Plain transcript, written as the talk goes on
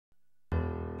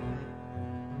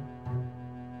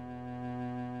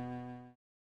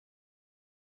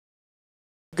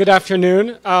Good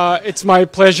afternoon. It's my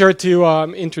pleasure to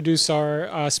introduce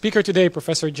our speaker today,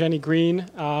 Professor Jenny Greene,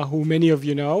 who many of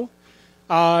you know.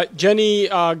 Jenny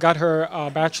got her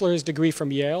bachelor's degree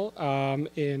from Yale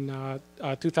in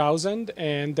 2000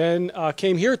 and then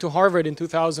came here to Harvard in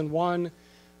 2001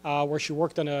 where she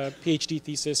worked on a PhD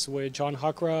thesis with John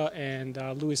Huckra and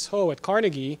Lewis Ho at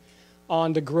Carnegie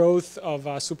on the growth of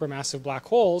supermassive black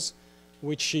holes,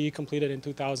 which she completed in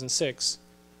 2006.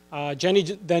 Jenny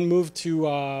then moved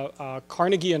to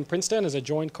Carnegie and Princeton as a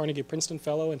joint Carnegie-Princeton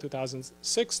Fellow in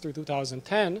 2006 through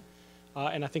 2010,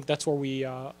 and I think that's where we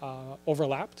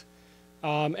overlapped.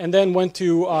 And then went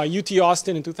to UT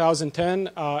Austin in 2010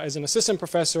 as an assistant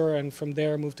professor, and from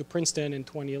there moved to Princeton in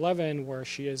 2011, where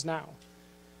she is now.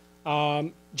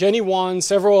 Jenny won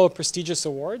several prestigious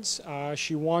awards.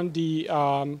 She won the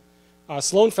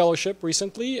Sloan Fellowship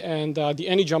recently and the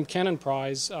Any Jump Cannon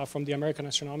Prize from the American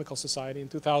Astronomical Society in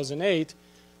 2008.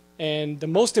 And the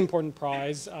most important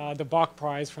prize, the Bach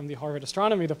Prize from the Harvard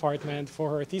Astronomy Department for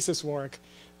her thesis work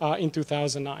in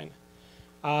 2009.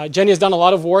 Jenny has done a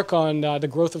lot of work on the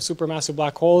growth of supermassive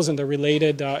black holes and the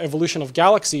related evolution of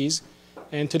galaxies.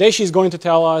 And today she's going to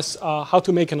tell us how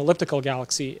to make an elliptical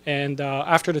galaxy. And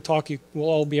after the talk, you will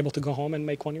all be able to go home and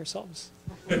make one yourselves.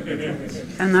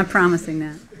 I'm not promising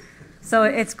that. So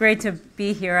it's great to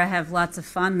be here. I have lots of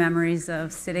fond memories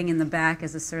of sitting in the back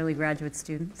as a Surly graduate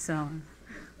student. So I'm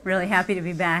really happy to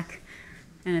be back.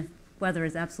 And the weather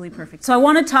is absolutely perfect. So I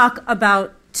want to talk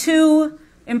about two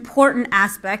important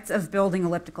aspects of building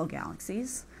elliptical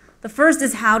galaxies. The first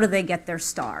is, how do they get their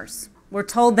stars? We're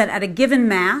told that at a given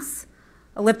mass,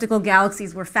 elliptical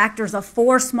galaxies were factors of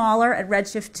 4 smaller at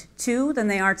redshift 2 than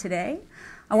they are today.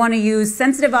 I want to use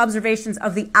sensitive observations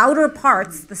of the outer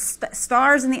parts, the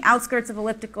stars in the outskirts of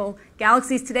elliptical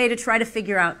galaxies today, to try to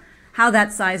figure out how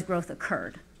that size growth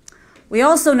occurred. We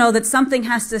also know that something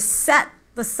has to set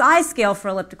the size scale for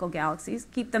elliptical galaxies,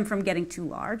 keep them from getting too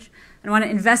large, and I want to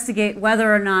investigate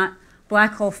whether or not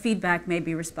black hole feedback may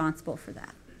be responsible for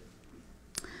that.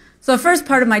 So the first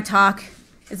part of my talk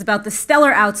is about the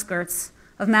stellar outskirts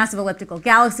of massive elliptical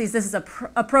galaxies. This is a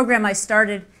program I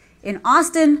started in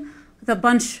Austin with a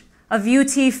bunch of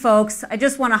UT folks. I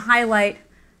just want to highlight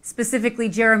specifically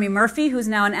Jeremy Murphy, who's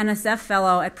now an NSF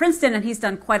fellow at Princeton, and he's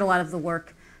done quite a lot of the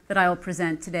work that I will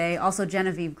present today. Also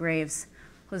Genevieve Graves,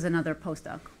 who's another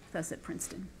postdoc with us at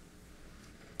Princeton.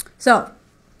 So,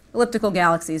 elliptical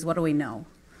galaxies, what do we know?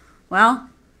 Well,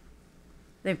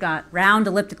 they've got round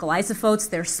elliptical isophotes.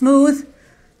 They're smooth.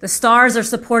 The stars are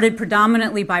supported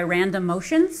predominantly by random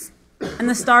motions, and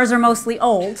the stars are mostly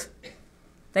old.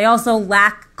 They also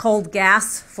lack cold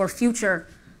gas for future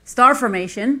star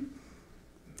formation.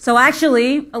 So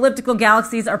actually, elliptical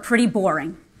galaxies are pretty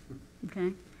boring.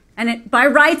 Okay? And by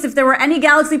rights, if there were any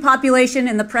galaxy population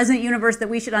in the present universe that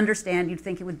we should understand, you'd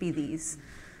think it would be these.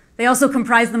 They also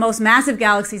comprise the most massive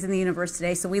galaxies in the universe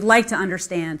today, so we like to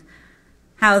understand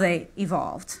how they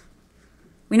evolved.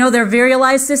 We know they're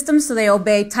virialized systems, so they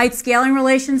obey tight scaling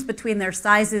relations between their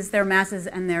sizes, their masses,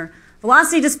 and their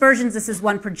velocity dispersions. This is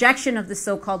one projection of the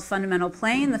so-called fundamental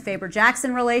plane, the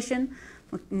Faber-Jackson relation,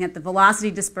 looking at the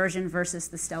velocity dispersion versus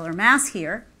the stellar mass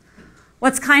here.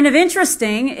 What's kind of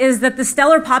interesting is that the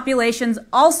stellar populations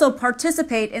also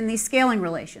participate in these scaling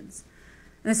relations.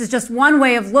 And this is just one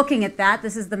way of looking at that.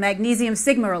 This is the magnesium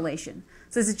sigma relation.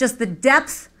 So this is just the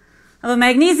depth of a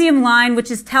magnesium line,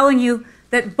 which is telling you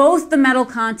that both the metal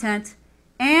content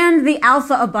and the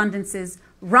alpha abundances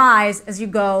rise as you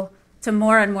go to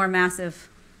more and more massive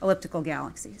elliptical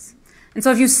galaxies. And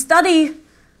so if you study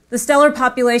the stellar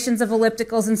populations of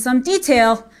ellipticals in some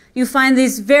detail, you find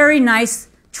these very nice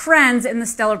trends in the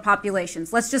stellar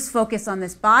populations. Let's just focus on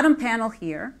this bottom panel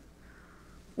here,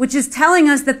 which is telling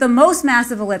us that the most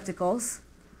massive ellipticals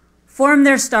form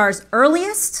their stars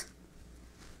earliest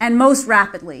and most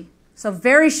rapidly. So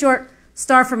very short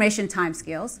star formation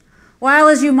timescales, while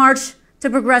as you march to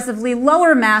progressively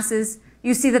lower masses,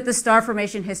 you see that the star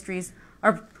formation histories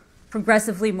are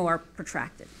progressively more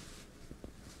protracted.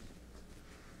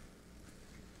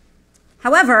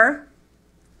 However,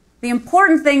 the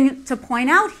important thing to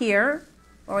point out here,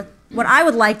 or what I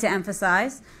would like to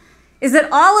emphasize, is that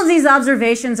all of these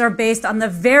observations are based on the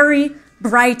very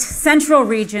bright central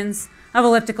regions of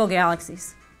elliptical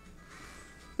galaxies,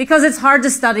 because it's hard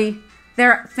to study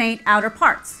their faint outer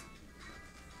parts.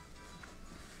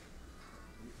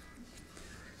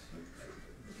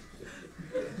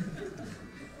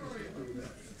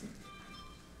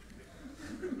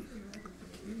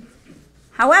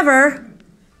 However,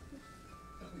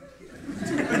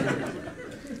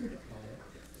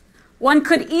 one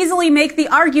could easily make the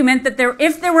argument that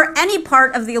if there were any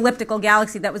part of the elliptical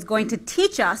galaxy that was going to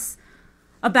teach us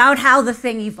about how the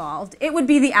thing evolved, it would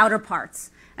be the outer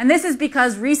parts. And this is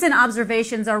because recent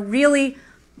observations are really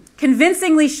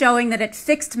convincingly showing that at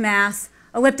fixed mass,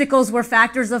 ellipticals were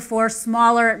factors of 4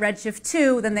 smaller at redshift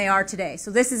 2 than they are today. So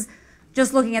this is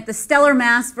just looking at the stellar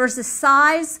mass versus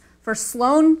size for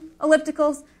Sloan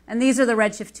ellipticals, and these are the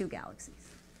redshift 2 galaxies.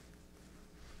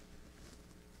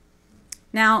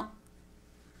 Now,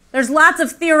 there's lots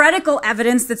of theoretical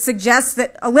evidence that suggests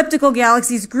that elliptical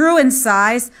galaxies grew in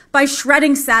size by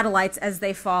shredding satellites as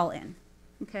they fall in.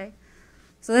 Okay?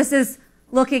 So this is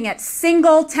looking at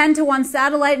single 10-to-1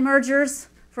 satellite mergers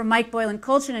from Mike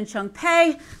Boylan-Kolchin and Chung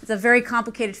Pei. It's a very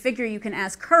complicated figure. You can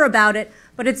ask her about it.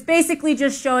 But it's basically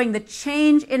just showing the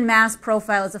change in mass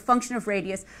profile as a function of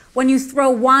radius when you throw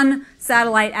one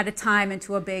satellite at a time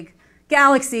into a big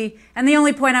galaxy. And the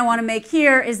only point I want to make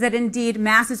here is that indeed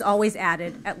mass is always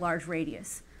added at large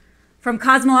radius. From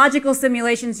cosmological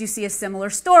simulations, you see a similar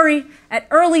story. At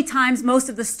early times, most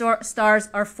of the stars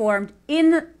are formed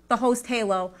in the host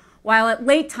halo, while at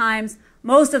late times,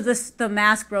 most of the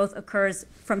mass growth occurs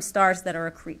from stars that are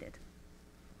accreted.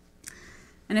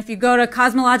 And if you go to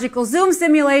cosmological zoom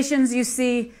simulations, you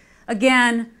see,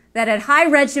 again, that at high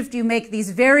redshift, you make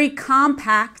these very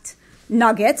compact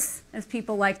nuggets, as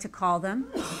people like to call them,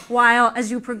 while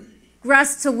as you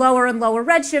progress to lower and lower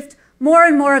redshift, more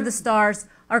and more of the stars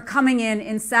are coming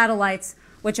in satellites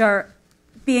which are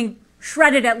being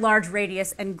shredded at large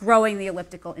radius and growing the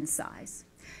elliptical in size.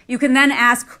 You can then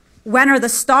ask, when are the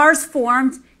stars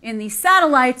formed in these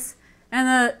satellites?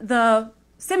 And the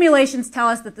simulations tell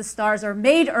us that the stars are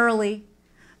made early,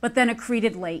 but then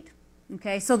accreted late.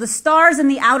 Okay? So the stars in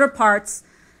the outer parts,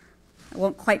 I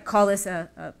won't quite call this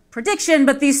a prediction,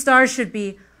 but these stars should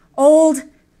be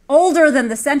older than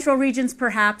the central regions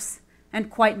perhaps, and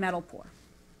quite metal poor.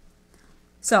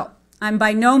 So I'm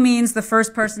by no means the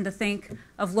first person to think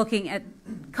of looking at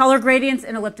color gradients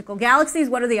in elliptical galaxies.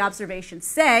 What do the observations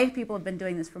say? People have been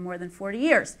doing this for more than 40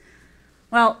 years.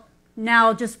 Well,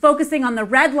 now just focusing on the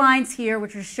red lines here,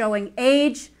 which are showing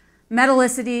age,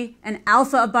 metallicity, and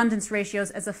alpha abundance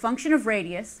ratios as a function of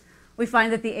radius, we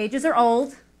find that the ages are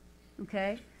old.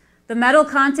 Okay? The metal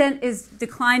content is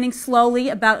declining slowly,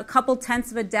 about a couple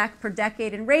tenths of a dec per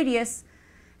decade in radius,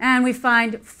 and we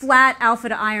find flat alpha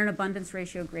to iron abundance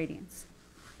ratio gradients.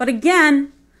 But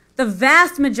again, the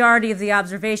vast majority of the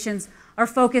observations are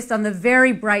focused on the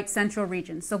very bright central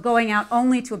regions, so going out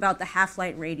only to about the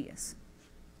half-light radius.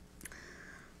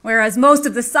 Whereas most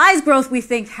of the size growth we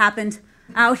think happened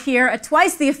out here at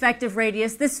twice the effective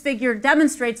radius, this figure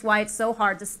demonstrates why it's so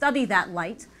hard to study that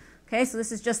light. Okay, so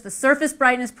this is just the surface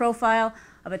brightness profile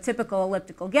of a typical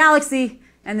elliptical galaxy,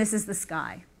 and this is the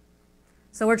sky.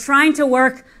 So we're trying to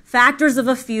work factors of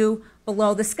a few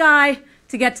below the sky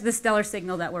to get to the stellar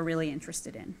signal that we're really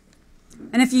interested in.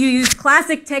 And if you use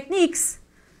classic techniques,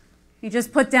 you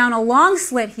just put down a long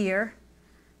slit here,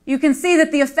 you can see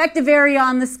that the effective area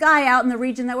on the sky out in the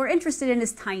region that we're interested in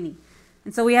is tiny.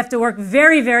 And so we have to work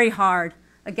very, very hard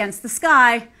against the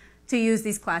sky to use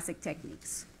these classic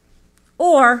techniques.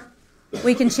 Or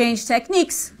we can change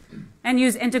techniques and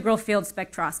use integral field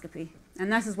spectroscopy.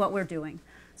 And this is what we're doing.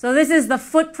 So this is the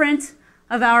footprint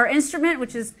of our instrument,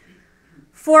 which is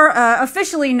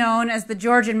officially known as the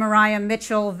George and Mariah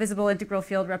Mitchell Visible Integral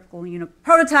Field Replicable Unit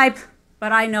Prototype,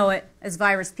 but I know it as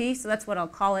VIRUS-P, so that's what I'll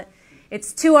call it.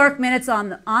 It's 2 arc minutes on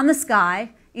the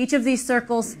sky. Each of these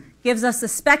circles gives us a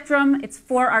spectrum. It's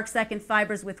 4 arcsecond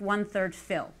fibers with 1/3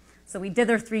 fill. So we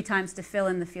dither 3 times to fill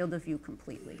in the field of view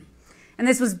completely. And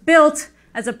this was built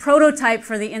as a prototype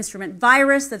for the instrument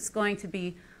VIRUS that's going to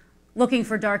be looking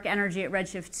for dark energy at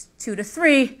redshift 2 to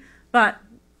 3, but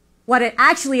what it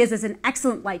actually is an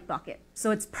excellent light bucket.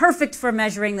 So it's perfect for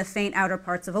measuring the faint outer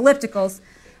parts of ellipticals,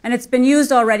 and it's been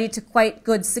used already to quite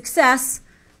good success.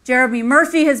 Jeremy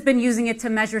Murphy has been using it to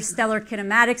measure stellar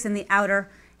kinematics in the outer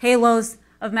halos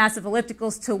of massive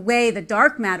ellipticals to weigh the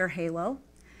dark matter halo.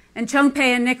 And Chung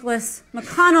Pei and Nicholas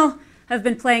McConnell have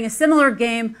been playing a similar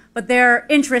game, but their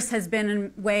interest has been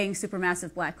in weighing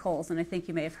supermassive black holes, and I think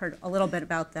you may have heard a little bit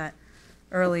about that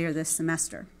earlier this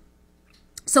semester.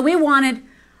 So we wanted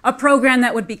a program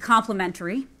that would be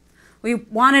complementary. We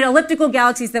wanted elliptical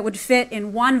galaxies that would fit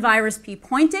in one VIRUS-P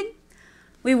pointing.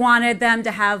 We wanted them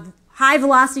to have high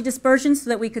velocity dispersions so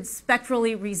that we could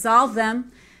spectrally resolve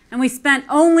them. And we spent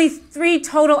only 3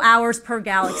 total hours per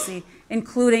galaxy,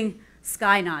 including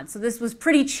sky nods. So this was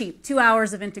pretty cheap, 2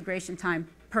 hours of integration time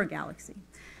per galaxy.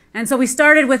 And so we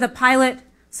started with a pilot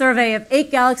survey of 8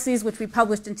 galaxies, which we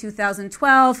published in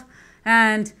 2012.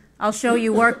 And I'll show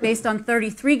you work based on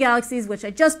 33 galaxies, which I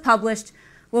just published.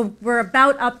 We're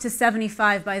about up to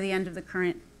 75 by the end of the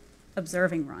current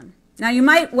observing run. Now you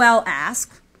might well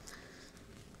ask,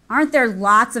 aren't there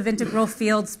lots of integral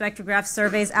field spectrograph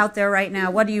surveys out there right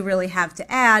now? What do you really have to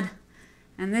add?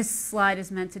 And this slide is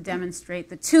meant to demonstrate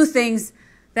the two things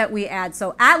that we add.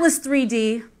 So Atlas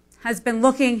 3D has been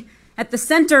looking at the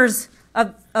centers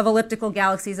of elliptical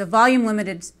galaxies, a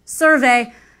volume-limited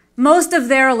survey. Most of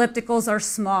their ellipticals are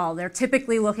small. They're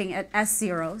typically looking at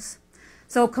S0s.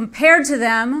 So compared to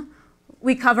them,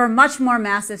 we cover much more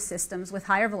massive systems with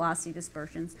higher velocity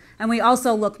dispersions, and we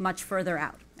also look much further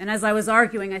out. And as I was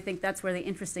arguing, I think that's where the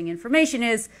interesting information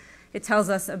is. It tells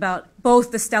us about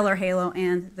both the stellar halo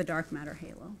and the dark matter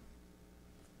halo.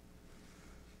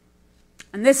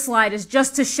 And this slide is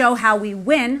just to show how we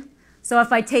win. So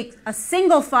if I take a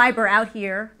single fiber out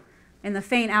here in the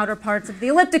faint outer parts of the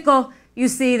elliptical, you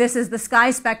see this is the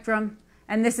sky spectrum,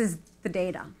 and this is the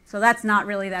data. So that's not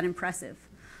really that impressive.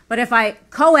 But if I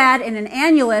co-add in an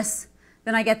annulus,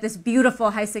 then I get this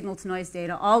beautiful high signal-to-noise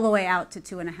data all the way out to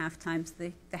 2.5 times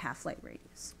the half-light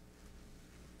radius.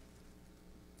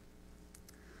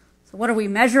 So what are we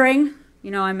measuring?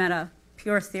 You know, I'm at a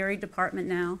pure theory department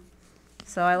now.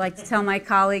 So I like to tell my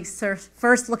colleagues to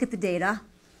first look at the data.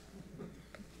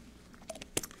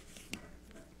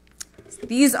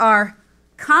 These are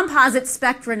composite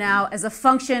spectra now as a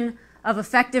function of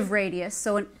effective radius.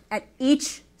 So at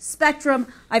each spectrum,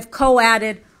 I've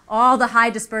co-added all the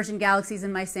high dispersion galaxies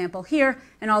in my sample here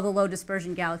and all the low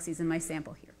dispersion galaxies in my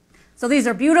sample here. So these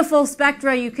are beautiful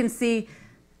spectra. You can see,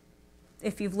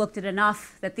 if you've looked at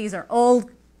enough, that these are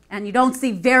old, and you don't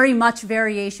see very much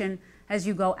variation as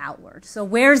you go outward. So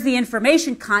where's the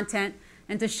information content?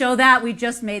 And to show that, we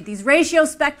just made these ratio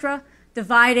spectra,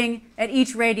 dividing at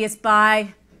each radius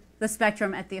by the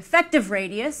spectrum at the effective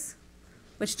radius,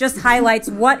 which just highlights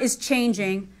what is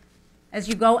changing as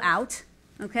you go out,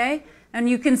 okay? And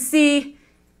you can see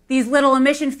these little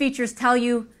emission features tell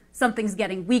you something's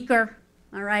getting weaker,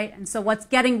 all right? And so what's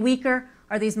getting weaker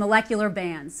are these molecular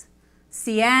bands,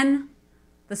 CN,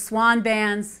 the Swan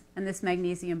bands, and this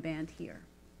magnesium band here.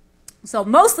 So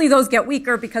mostly those get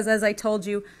weaker because, as I told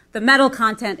you, the metal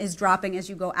content is dropping as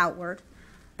you go outward.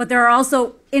 But there are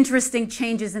also interesting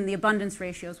changes in the abundance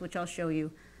ratios, which I'll show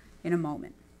you in a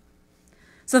moment.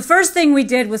 So the first thing we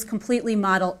did was completely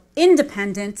model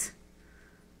independent,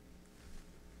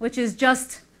 which is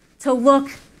just to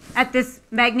look at this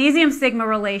magnesium sigma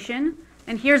relation.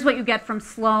 And here's what you get from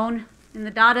Sloan in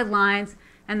the dotted lines.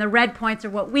 And the red points are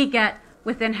what we get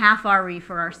within half RE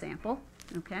for our sample.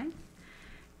 Okay?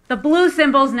 The blue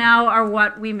symbols now are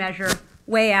what we measure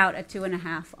way out at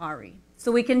 2.5 RE.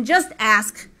 So we can just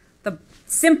ask the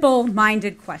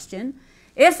simple-minded question,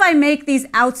 if I make these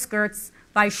outskirts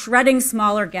by shredding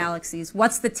smaller galaxies,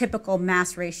 what's the typical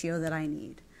mass ratio that I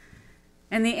need?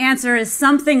 And the answer is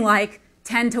something like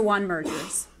 10-to-1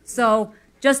 mergers. So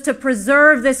just to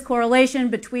preserve this correlation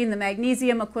between the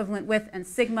magnesium equivalent width and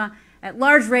sigma at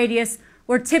large radius,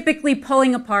 we're typically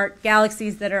pulling apart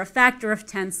galaxies that are a factor of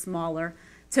 10 smaller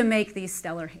to make these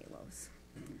stellar halos.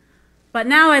 But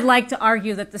now I'd like to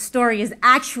argue that the story is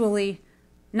actually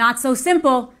not so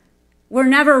simple. We're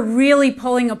never really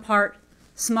pulling apart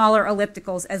smaller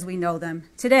ellipticals as we know them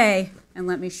today, and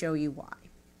let me show you why.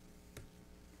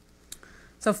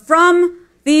 So from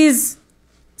these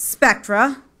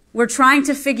spectra, we're trying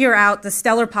to figure out the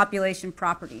stellar population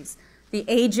properties, the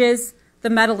ages, the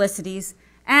metallicities,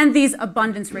 and these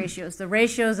abundance ratios, the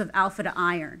ratios of alpha to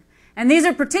iron. And these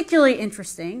are particularly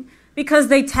interesting because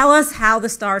they tell us how the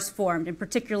stars formed, and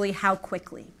particularly how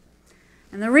quickly.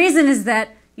 And the reason is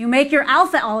that you make your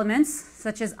alpha elements,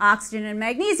 such as oxygen and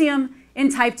magnesium, in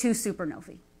type 2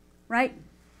 supernovae, right?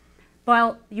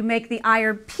 While you make the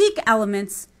iron peak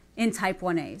elements in type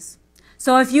 1As.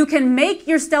 So if you can make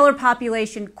your stellar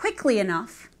population quickly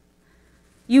enough,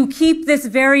 you keep this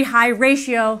very high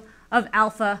ratio of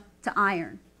alpha to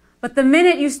iron. But the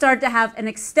minute you start to have an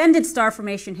extended star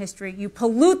formation history, you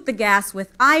pollute the gas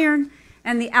with iron,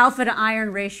 and the alpha to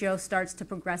iron ratio starts to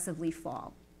progressively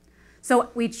fall. So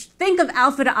we think of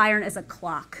alpha to iron as a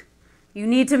clock. You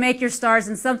need to make your stars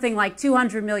in something like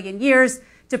 200 million years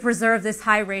to preserve this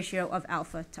high ratio of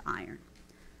alpha to iron.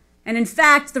 And in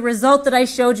fact, the result that I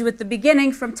showed you at the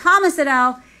beginning from Thomas et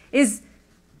al. Is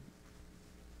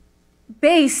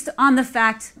based on the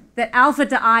fact that alpha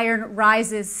to iron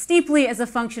rises steeply as a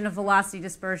function of velocity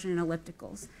dispersion in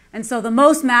ellipticals. And so the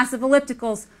most massive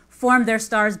ellipticals form their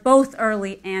stars both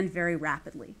early and very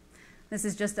rapidly. This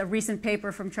is just a recent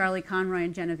paper from Charlie Conroy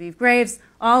and Genevieve Graves.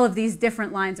 All of these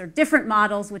different lines are different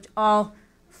models which all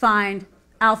find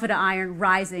alpha to iron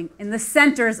rising in the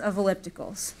centers of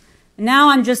ellipticals. And now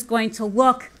I'm just going to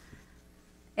look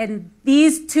at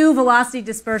these two velocity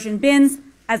dispersion bins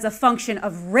as a function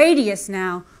of radius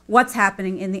now, what's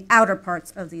happening in the outer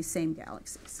parts of these same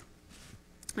galaxies.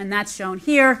 And that's shown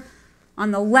here.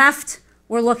 On the left,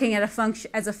 we're looking at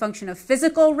as a function of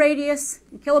physical radius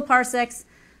in kiloparsecs,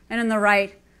 and on the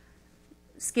right,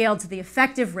 scaled to the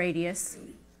effective radius.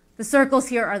 The circles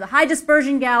here are the high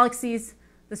dispersion galaxies.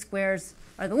 The squares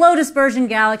are the low dispersion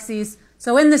galaxies.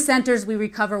 So in the centers, we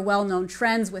recover well-known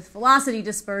trends with velocity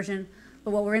dispersion,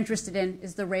 but what we're interested in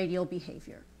is the radial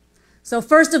behavior. So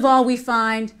first of all, we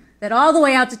find that all the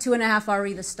way out to 2.5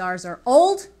 RE, the stars are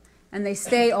old, and they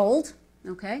stay old,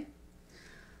 okay?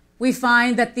 We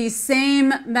find that these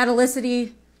same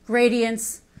metallicity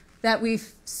gradients that we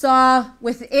saw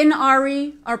within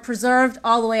RE are preserved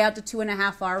all the way out to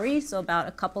 2.5 RE, so about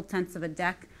a couple tenths of a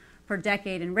dec per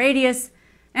decade in radius,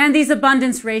 and these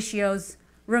abundance ratios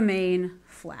remain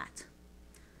flat.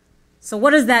 So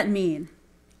what does that mean?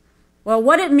 Well,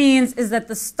 what it means is that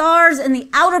the stars in the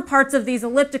outer parts of these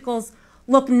ellipticals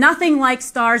look nothing like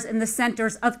stars in the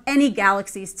centers of any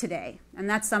galaxies today. And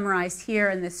that's summarized here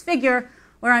in this figure,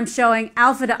 where I'm showing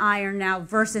alpha to iron now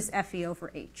versus Fe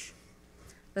over H.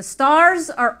 The stars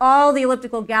are all the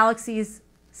elliptical galaxies'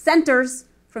 centers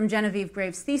from Genevieve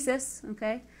Graves' thesis.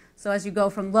 Okay? So as you go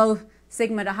from low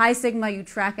sigma to high sigma, you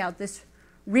track out this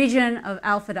region of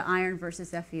alpha to iron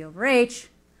versus Fe over H.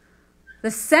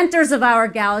 The centers of our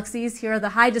galaxies, here are the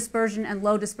high dispersion and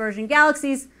low dispersion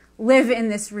galaxies, live in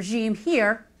this regime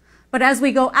here. But as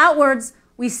we go outwards,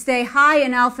 we stay high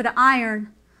in alpha to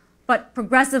iron, but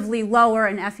progressively lower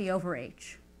in Fe over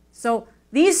H. So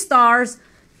these stars,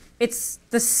 it's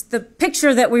the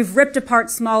picture that we've ripped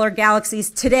apart smaller galaxies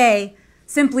today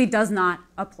simply does not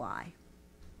apply.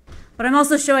 But I'm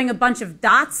also showing a bunch of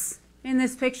dots in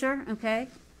this picture, okay?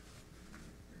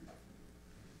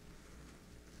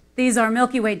 These are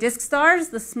Milky Way disk stars,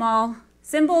 the small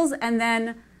symbols, and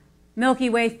then Milky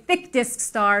Way thick disk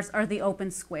stars are the open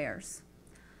squares.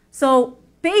 So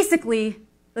basically,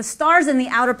 the stars in the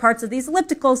outer parts of these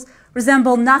ellipticals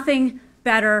resemble nothing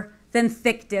better than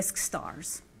thick disk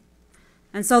stars.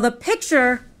 And so the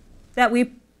picture that we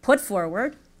put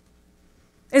forward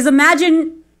is,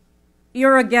 imagine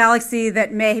you're a galaxy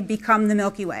that may become the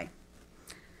Milky Way.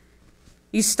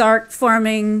 You start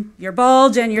forming your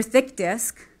bulge and your thick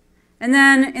disk, and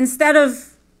then instead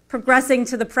of progressing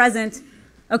to the present,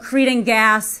 accreting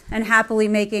gas and happily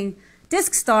making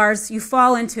disk stars, you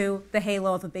fall into the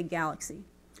halo of a big galaxy.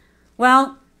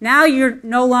 Well, now you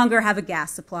no longer have a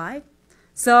gas supply,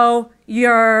 so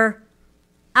your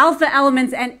alpha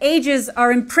elements and ages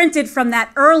are imprinted from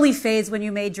that early phase when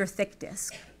you made your thick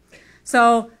disk.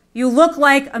 So you look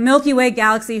like a Milky Way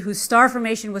galaxy whose star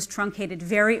formation was truncated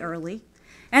very early,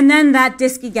 and then that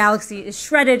disky galaxy is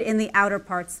shredded in the outer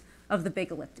parts of the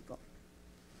big elliptical.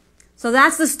 So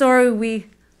that's the story we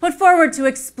put forward to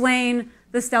explain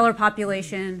the stellar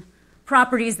population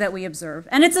properties that we observe.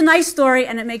 And it's a nice story,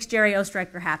 and it makes Jerry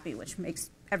Oestreicher happy, which makes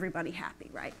everybody happy,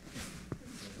 right?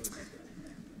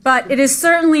 But it is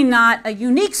certainly not a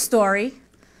unique story.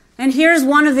 And here's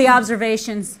one of the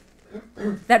observations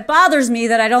that bothers me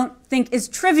that I don't think is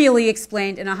trivially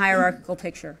explained in a hierarchical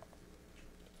picture.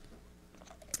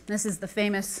 This is the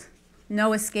famous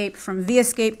no escape from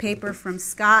V-escape paper from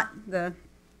Scott, the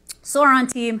Sauron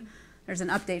team. There's an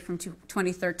update from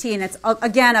 2013. It's,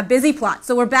 again, a busy plot.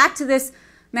 So we're back to this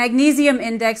magnesium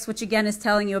index, which again is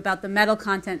telling you about the metal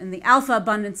content in the alpha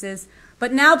abundances,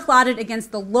 but now plotted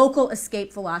against the local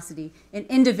escape velocity in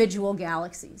individual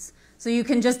galaxies. So you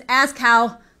can just ask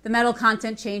how the metal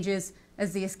content changes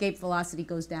as the escape velocity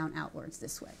goes down outwards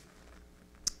this way.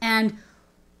 And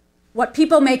what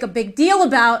people make a big deal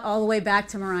about, all the way back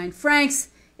to Marijn Franks,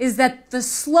 is that the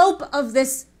slope of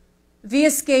this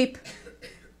V-escape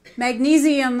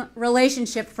magnesium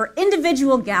relationship for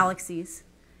individual galaxies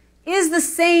is the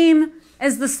same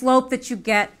as the slope that you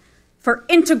get for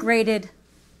integrated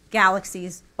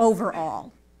galaxies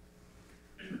overall.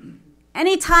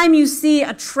 Anytime you see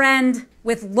a trend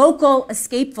with local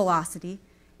escape velocity,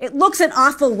 it looks an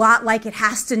awful lot like it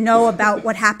has to know about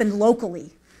what happened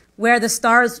locally, where the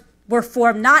stars were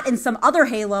formed not in some other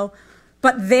halo,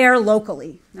 but there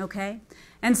locally, okay?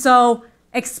 And so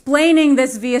explaining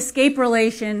this V-escape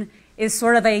relation is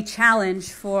sort of a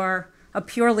challenge for a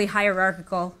purely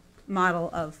hierarchical model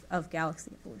of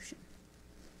galaxy evolution.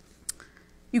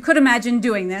 You could imagine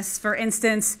doing this. For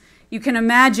instance, you can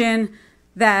imagine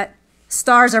that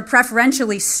stars are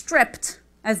preferentially stripped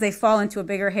as they fall into a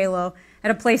bigger halo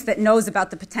at a place that knows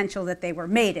about the potential that they were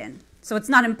made in. So it's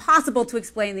not impossible to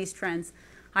explain these trends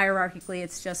hierarchically.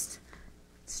 It's just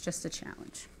a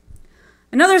challenge.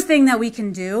 Another thing that we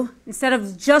can do, instead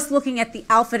of just looking at the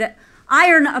alpha to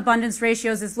iron abundance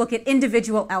ratios, is look at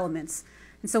individual elements.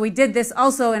 And so we did this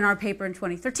also in our paper in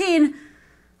 2013,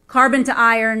 carbon to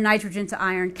iron, nitrogen to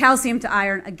iron, calcium to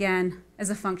iron, again, as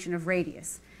a function of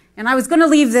radius. And I was going to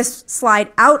leave this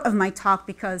slide out of my talk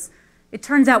because it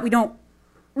turns out we don't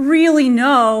really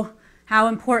know how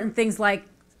important things like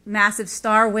massive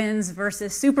star winds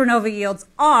versus supernova yields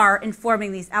are in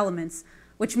forming these elements,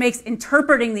 which makes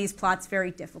interpreting these plots very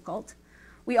difficult.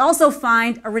 We also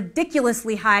find a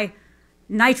ridiculously high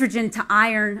nitrogen to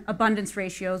iron abundance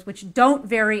ratios, which don't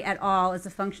vary at all as a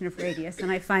function of radius,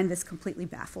 and I find this completely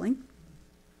baffling.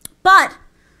 But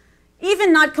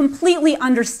even not completely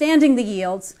understanding the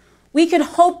yields, we could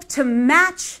hope to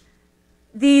match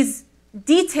these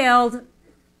detailed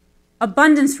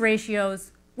abundance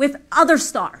ratios with other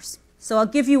stars. So I'll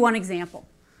give you one example.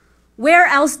 Where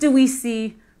else do we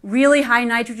see really high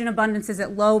nitrogen abundances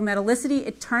at low metallicity?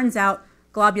 It turns out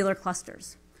globular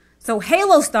clusters. So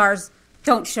halo stars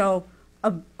don't show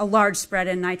a large spread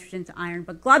in nitrogen to iron,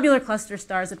 but globular cluster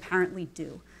stars apparently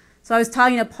do. So I was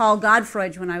talking to Paul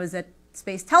Godfroy when I was at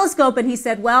Space Telescope, and he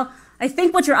said, well, I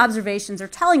think what your observations are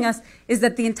telling us is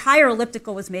that the entire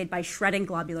elliptical was made by shredding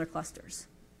globular clusters.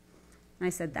 And I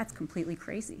said, that's completely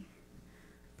crazy.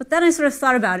 But then I sort of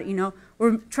thought about it, you know,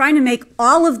 we're trying to make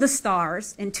all of the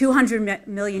stars in 200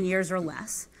 million years or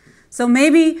less. So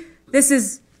maybe this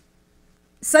is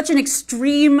such an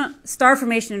extreme star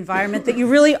formation environment that you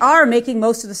really are making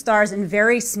most of the stars in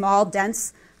very small,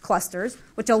 dense clusters,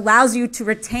 which allows you to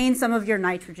retain some of your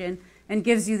nitrogen and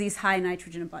gives you these high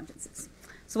nitrogen abundances.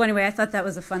 So anyway, I thought that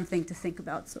was a fun thing to think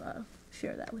about, so I'll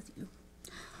share that with you.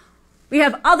 We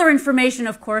have other information,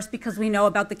 of course, because we know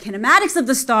about the kinematics of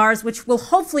the stars, which will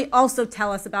hopefully also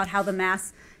tell us about how the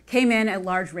mass came in at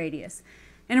large radius.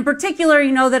 And in particular,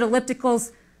 you know that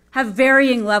ellipticals have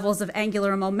varying levels of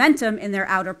angular momentum in their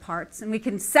outer parts, and we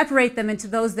can separate them into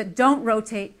those that don't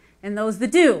rotate and those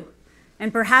that do.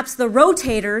 And perhaps the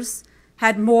rotators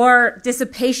had more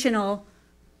dissipational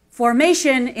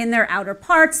formation in their outer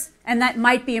parts, and that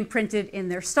might be imprinted in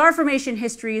their star formation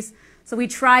histories. So we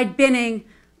tried binning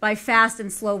by fast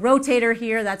and slow rotator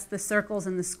here. That's the circles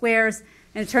and the squares.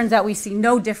 And it turns out we see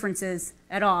no differences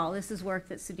at all. This is work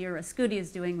that Sudhir Raskuti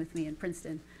is doing with me in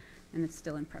Princeton, and it's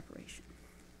still in preparation.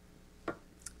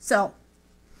 So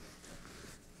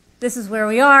this is where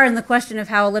we are in the question of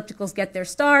how ellipticals get their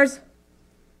stars.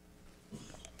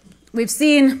 We've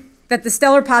seen that the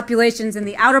stellar populations in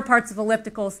the outer parts of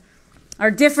ellipticals are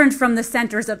different from the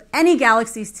centers of any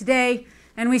galaxies today,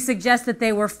 and we suggest that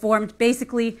they were formed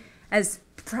basically as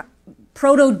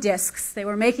proto-disks. They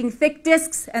were making thick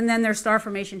disks, and then their star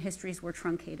formation histories were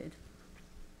truncated.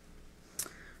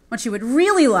 What you would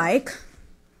really like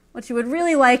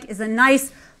is a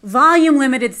nice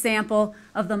volume-limited sample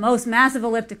of the most massive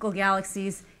elliptical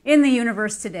galaxies in the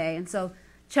universe today. And so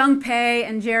Chung Pei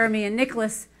and Jeremy and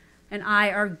Nicholas and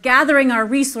I are gathering our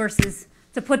resources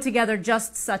to put together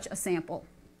just such a sample.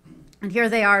 And here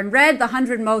they are in red, the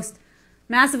 100 most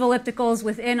massive ellipticals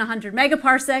within 100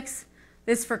 megaparsecs.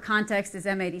 This, for context, is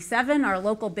M87, our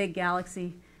local big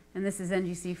galaxy, and this is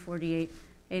NGC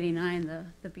 4889,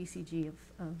 the BCG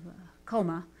of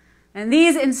Coma. And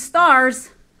these in stars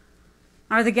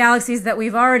are the galaxies that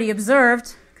we've already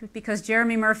observed, because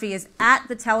Jeremy Murphy is at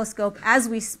the telescope as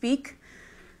we speak.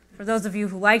 For those of you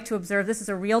who like to observe, this is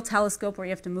a real telescope where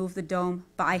you have to move the dome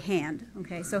by hand.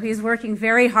 Okay, so he's working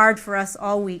very hard for us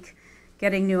all week,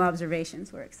 getting new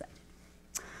observations. We're excited.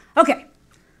 Okay,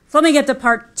 so let me get to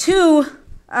part 2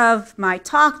 of my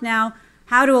talk now.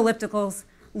 How do ellipticals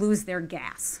lose their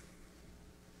gas?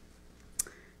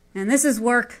 And this is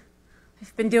work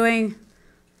I've been doing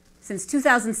since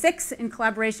 2006 in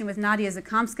collaboration with Nadia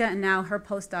Zakomska and now her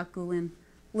postdoc Gulin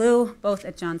Liu, both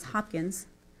at Johns Hopkins.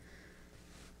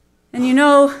 And you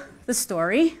know the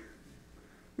story.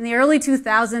 In the early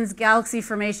 2000s, galaxy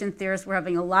formation theorists were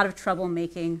having a lot of trouble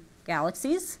making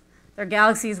galaxies. Their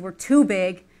galaxies were too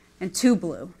big and too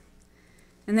blue.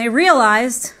 And they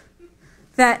realized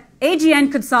that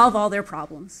AGN could solve all their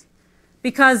problems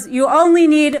because you only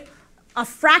need a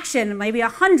fraction, maybe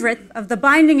 100th of the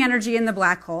binding energy in the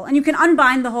black hole, and you can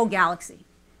unbind the whole galaxy.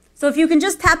 So if you can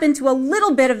just tap into a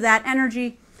little bit of that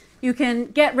energy, you can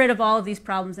get rid of all of these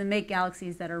problems and make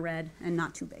galaxies that are red and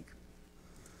not too big.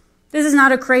 This is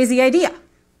not a crazy idea.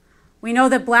 We know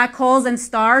that black holes and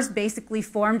stars basically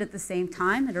formed at the same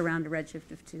time at around a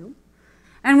redshift of 2.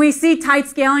 And we see tight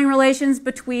scaling relations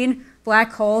between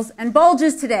black holes and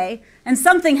bulges today, and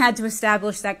something had to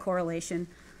establish that correlation.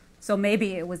 So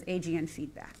maybe it was AGN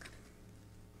feedback.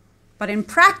 But in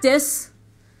practice,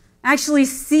 actually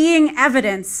seeing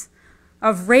evidence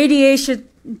of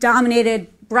radiation-dominated,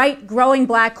 bright, growing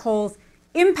black holes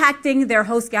impacting their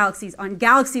host galaxies on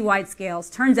galaxy-wide scales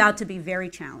turns out to be very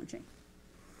challenging.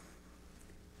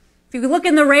 If you look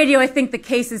in the radio, I think the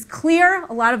case is clear.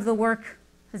 A lot of the work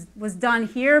was done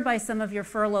here by some of your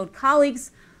furloughed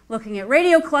colleagues looking at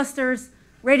radio clusters,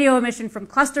 radio emission from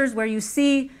clusters, where you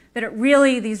see that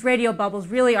these radio bubbles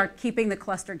really are keeping the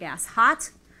cluster gas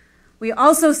hot. We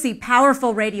also see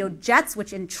powerful radio jets,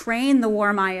 which entrain the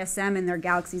warm ISM in their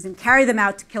galaxies and carry them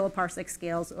out to kiloparsec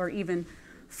scales or even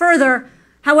further.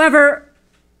 However,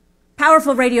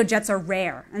 powerful radio jets are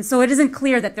rare, and so it isn't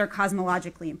clear that they're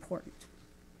cosmologically important.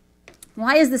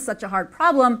 Why is this such a hard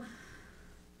problem?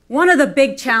 One of the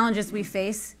big challenges we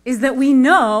face is that we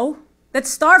know that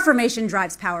star formation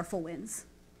drives powerful winds.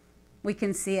 We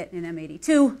can see it in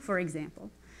M82, for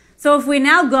example. So if we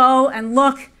now go and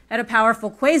look at a powerful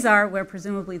quasar, where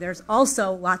presumably there's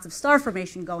also lots of star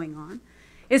formation going on,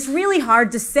 it's really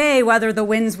hard to say whether the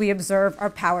winds we observe are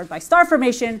powered by star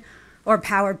formation or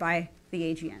powered by the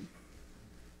AGN.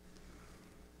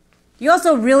 You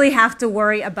also really have to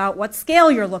worry about what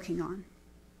scale you're looking on.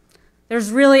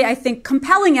 There's really, I think,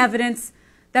 compelling evidence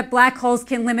that black holes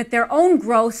can limit their own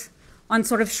growth on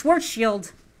sort of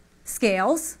Schwarzschild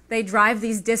scales. They drive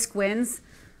these disk winds.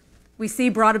 We see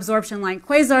broad absorption line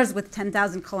quasars with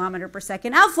 10,000 kilometer per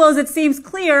second outflows. It seems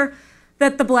clear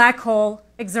that the black hole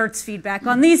exerts feedback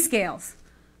on these scales.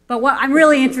 But what I'm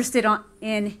really interested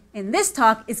in this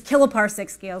talk is kiloparsec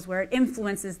scales, where it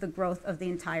influences the growth of the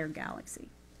entire galaxy.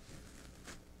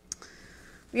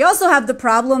 We also have the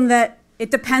problem that it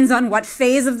depends on what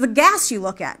phase of the gas you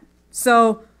look at.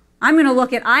 So I'm going to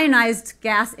look at ionized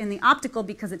gas in the optical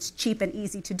because it's cheap and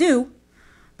easy to do.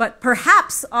 But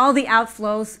perhaps all the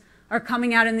outflows are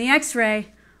coming out in the X-ray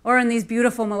or in these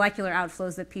beautiful molecular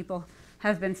outflows that people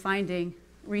have been finding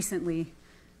recently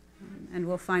and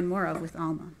will find more of with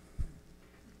ALMA.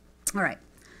 All right.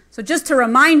 So just to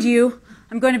remind you,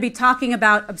 I'm going to be talking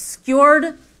about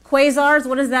obscured quasars.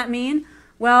 What does that mean?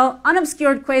 Well,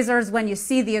 unobscured quasars when you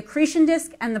see the accretion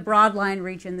disk and the broad line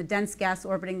region, the dense gas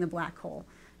orbiting the black hole.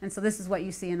 And so this is what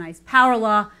you see in nice power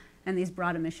law and these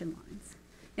broad emission lines.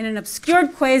 In an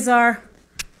obscured quasar,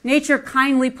 nature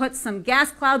kindly puts some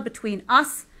gas cloud between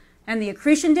us and the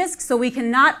accretion disk, so we can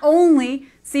not only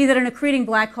see that an accreting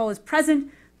black hole is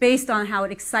present based on how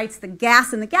it excites the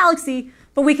gas in the galaxy,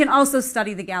 but we can also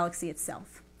study the galaxy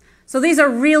itself. So these are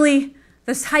really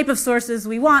the type of sources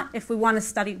we want if we want to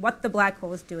study what the black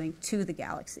hole is doing to the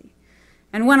galaxy.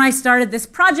 And when I started this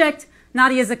project,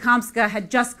 Nadia Zakomska had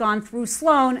just gone through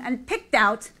Sloan and picked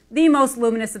out the most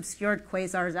luminous obscured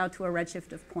quasars out to a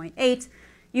redshift of 0.8,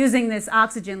 using this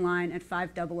oxygen line at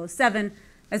 5007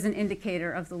 as an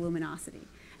indicator of the luminosity.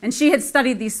 And she had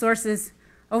studied these sources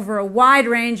over a wide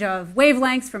range of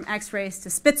wavelengths, from X-rays to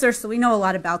Spitzer, so we know a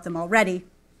lot about them already.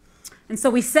 And so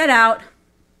we set out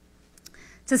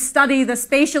to study the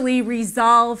spatially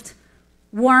resolved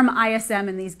warm ISM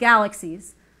in these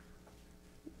galaxies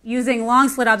using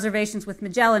long-slit observations with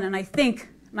Magellan. And I think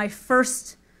my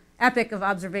first epic of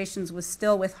observations was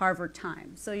still with Harvard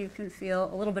Time. So you can feel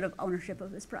a little bit of ownership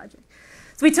of this project.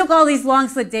 So we took all these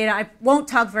long-slit data. I won't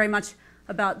talk very much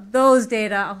about those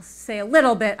data. I'll say a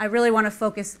little bit. I really want to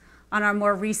focus on our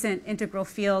more recent integral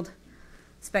field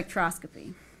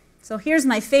spectroscopy. So here's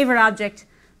my favorite object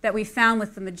that we found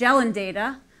with the Magellan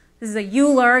data. This is a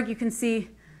ULERG. You can see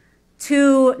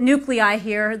two nuclei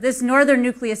here. This northern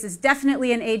nucleus is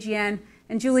definitely an AGN,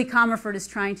 and Julie Comerford is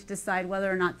trying to decide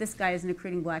whether or not this guy is an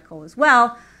accreting black hole as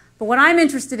well. But what I'm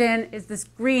interested in is this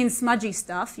green smudgy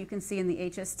stuff you can see in the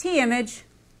HST image.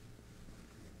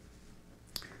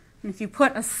 And if you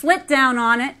put a slit down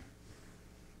on it,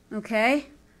 okay,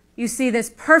 you see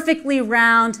this perfectly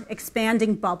round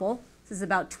expanding bubble. This is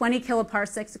about 20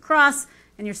 kiloparsecs across,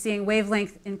 and you're seeing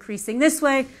wavelength increasing this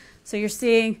way. So you're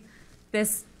seeing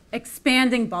this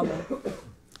expanding bubble.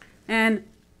 And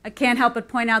I can't help but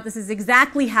point out this is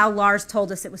exactly how Lars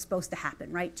told us it was supposed to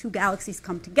happen, right? Two galaxies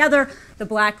come together, the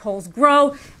black holes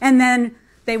grow, and then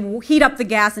they heat up the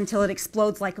gas until it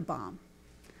explodes like a bomb.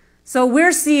 So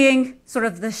we're seeing sort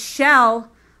of the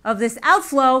shell of this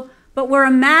outflow, but we're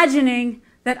imagining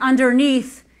that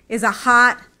underneath is a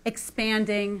hot,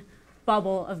 expanding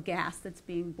bubble of gas that's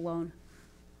being blown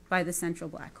by the central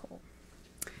black hole.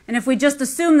 And if we just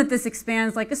assume that this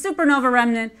expands like a supernova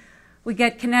remnant, we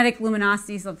get kinetic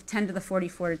luminosities of 10 to the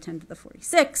 44 to 10 to the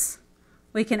 46.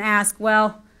 We can ask,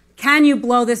 well, can you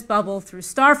blow this bubble through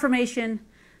star formation?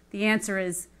 The answer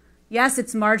is yes,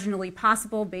 it's marginally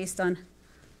possible based on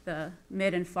the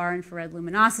mid and far infrared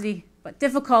luminosity, but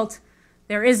difficult.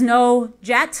 There is no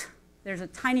jet. There's a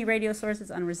tiny radio source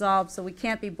that's unresolved, so we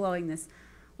can't be blowing this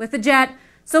with a jet.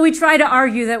 So we try to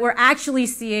argue that we're actually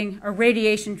seeing a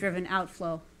radiation-driven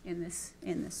outflow in this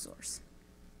source.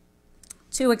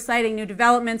 Two exciting new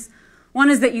developments. One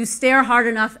is that you stare hard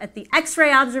enough at the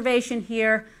X-ray observation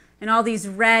here, and all these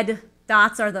red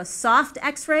dots are the soft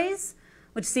X-rays,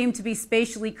 which seem to be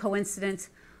spatially coincident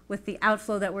with the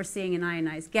outflow that we're seeing in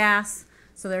ionized gas.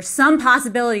 So there's some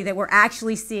possibility that we're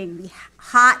actually seeing the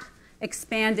hot,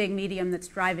 expanding medium that's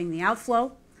driving the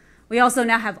outflow. We also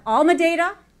now have ALMA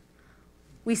data.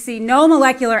 We see no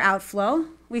molecular outflow.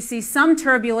 We see some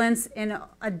turbulence in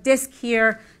a disk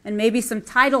here and maybe some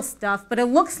tidal stuff, but it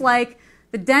looks like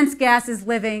the dense gas is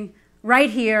living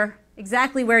right here,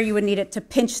 exactly where you would need it to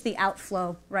pinch the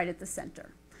outflow right at the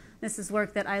center. This is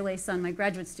work that Ailey Sun, my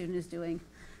graduate student, is doing.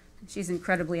 She's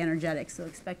incredibly energetic, so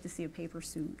expect to see a paper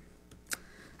soon.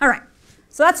 All right,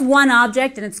 so that's one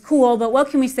object, and it's cool, but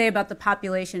what can we say about the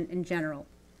population in general?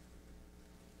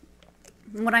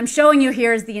 And what I'm showing you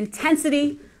here is the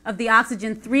intensity of the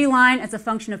oxygen 3 line as a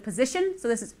function of position. So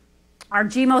this is our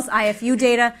GMOS IFU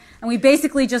data, and we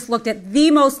basically just looked at the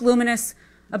most luminous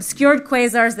obscured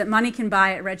quasars that money can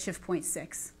buy at redshift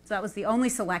 0.6. So that was the only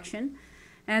selection.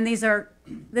 And this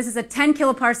is a 10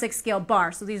 kiloparsec scale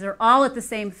bar, so these are all at the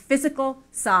same physical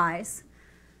size.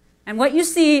 And what you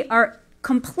see are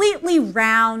completely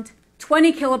round,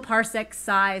 20 kiloparsec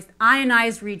sized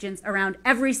ionized regions around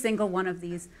every single one of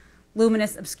these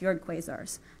luminous obscured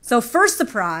quasars. So first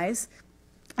surprise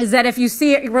is that if you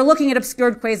see, we're looking at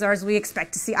obscured quasars, we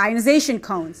expect to see ionization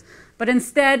cones. But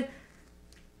instead,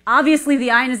 obviously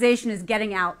the ionization is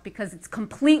getting out because it's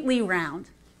completely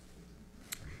round.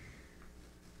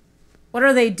 What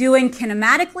are they doing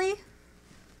kinematically?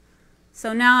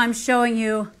 So now I'm showing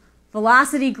you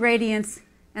velocity gradients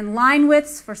and line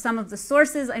widths for some of the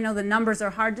sources. I know the numbers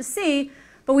are hard to see,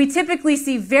 but we typically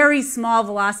see very small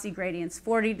velocity gradients,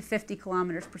 40 to 50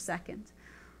 kilometers per second.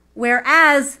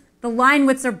 Whereas the line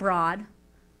widths are broad,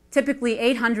 typically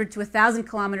 800 to 1,000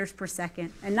 kilometers per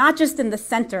second, and not just in the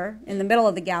center, in the middle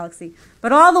of the galaxy,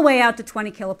 but all the way out to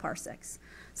 20 kiloparsecs.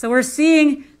 So we're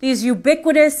seeing these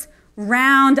ubiquitous,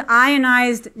 round,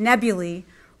 ionized nebulae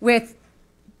with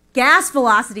gas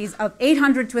velocities of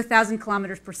 800 to 1,000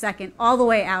 kilometers per second, all the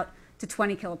way out to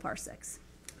 20 kiloparsecs.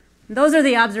 And those are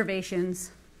the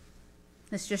observations.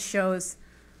 This just shows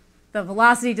the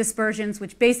velocity dispersions,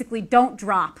 which basically don't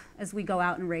drop as we go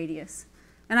out in radius.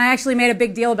 And I actually made a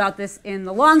big deal about this in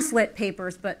the long slit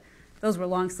papers, but those were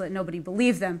long slit, nobody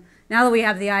believed them. Now that we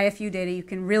have the IFU data, you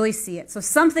can really see it. So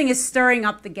something is stirring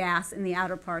up the gas in the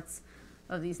outer parts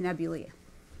of these nebulae.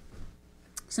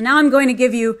 So now I'm going to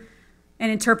give you an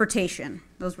interpretation.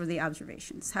 Those were the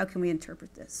observations. How can we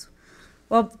interpret this?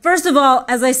 Well, first of all,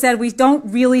 as I said, we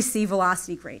don't really see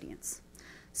velocity gradients.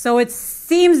 So it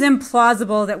seems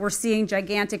implausible that we're seeing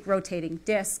gigantic rotating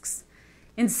disks.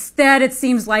 Instead, it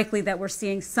seems likely that we're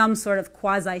seeing some sort of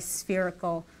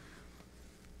quasi-spherical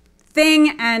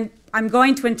thing, and I'm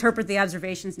going to interpret the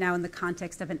observations now in the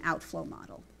context of an outflow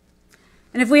model.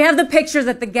 And if we have the picture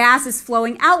that the gas is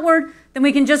flowing outward, then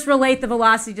we can just relate the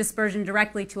velocity dispersion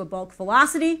directly to a bulk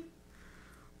velocity.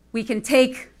 We can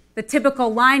take the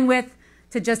typical line width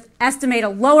to just estimate a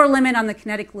lower limit on the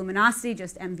kinetic luminosity,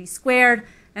 just mv squared,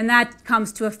 and that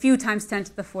comes to a few times 10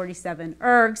 to the 47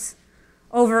 ergs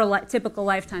over typical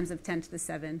lifetimes of 10 to the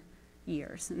 7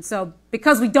 years. And so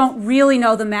because we don't really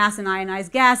know the mass in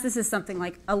ionized gas, this is something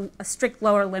like a strict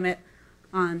lower limit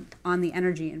on the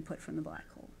energy input from the black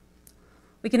hole.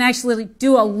 We can actually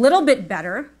do a little bit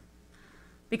better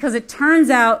because it turns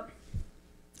out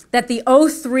that the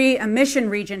O3 emission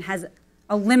region has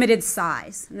a limited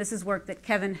size. And this is work that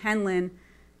Kevin Henlin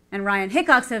and Ryan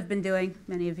Hickox have been doing.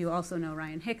 Many of you also know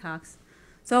Ryan Hickox.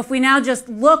 So if we now just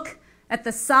look at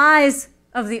the size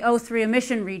of the O3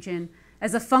 emission region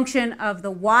as a function of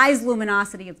the Wise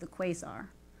luminosity of the quasar,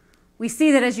 we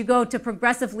see that as you go to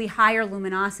progressively higher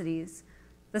luminosities,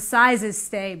 the sizes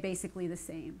stay basically the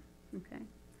same. Okay?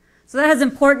 So that has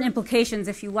important implications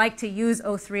if you like to use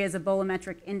O3 as a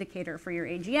bolometric indicator for your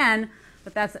AGN,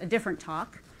 but that's a different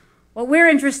talk. What we're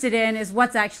interested in is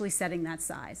what's actually setting that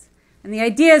size. And the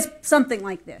idea is something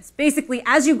like this. Basically,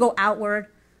 as you go outward,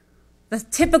 the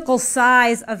typical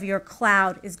size of your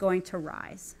cloud is going to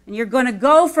rise. And you're going to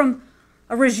go from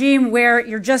a regime where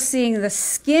you're just seeing the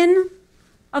skin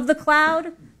of the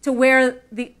cloud to where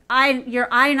you're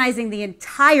ionizing the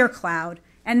entire cloud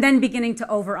and then beginning to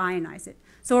over-ionize it.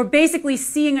 So we're basically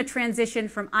seeing a transition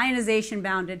from ionization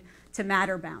bounded to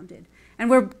matter bounded. And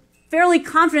we're fairly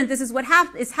confident this is what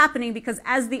is happening because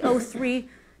as the O3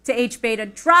 to H beta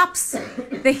drops,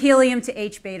 the helium to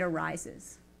H beta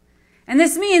rises. And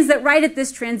this means that right at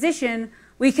this transition,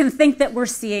 we can think that we're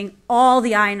seeing all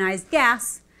the ionized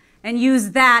gas. and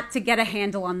use that to get a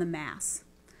handle on the mass.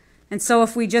 And so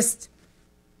if we just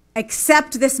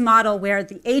accept this model where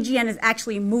the AGN is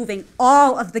actually moving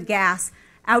all of the gas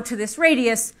out to this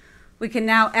radius, we can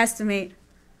now estimate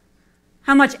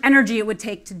how much energy it would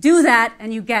take to do that,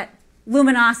 and you get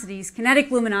luminosities, kinetic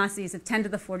luminosities of 10 to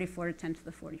the 44 to 10 to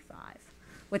the 45,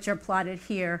 which are plotted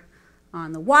here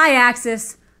on the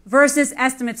y-axis, versus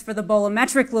estimates for the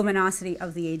bolometric luminosity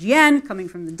of the AGN coming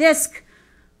from the disk,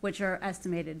 which are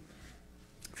estimated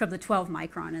from the 12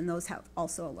 micron, and those have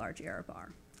also a large error bar.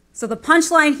 So the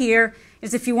punchline here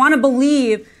is if you want to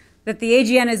believe that the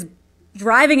AGN is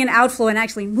driving an outflow and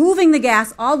actually moving the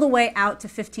gas all the way out to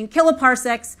 15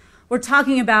 kiloparsecs, we're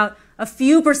talking about a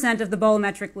few percent of the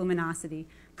bolometric luminosity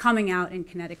coming out in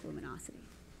kinetic luminosity.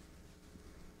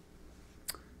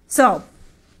 So,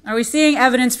 are we seeing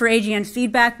evidence for AGN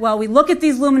feedback? Well, we look at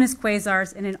these luminous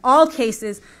quasars, and in all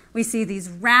cases, we see these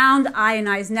round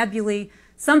ionized nebulae.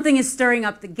 Something is stirring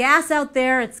up the gas out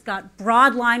there. It's got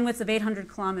broad line widths of 800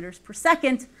 kilometers per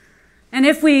second. And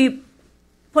if we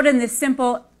put in this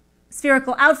simple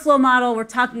spherical outflow model, we're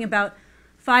talking about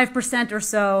 5% or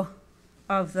so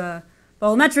of the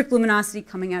bolometric luminosity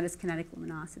coming out as kinetic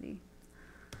luminosity.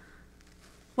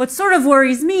 What sort of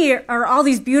worries me are all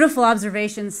these beautiful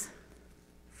observations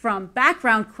from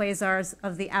background quasars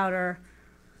of the outer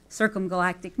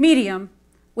circumgalactic medium,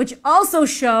 which also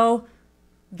show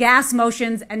gas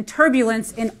motions and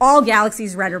turbulence in all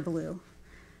galaxies, red or blue.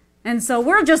 And so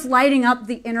we're just lighting up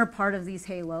the inner part of these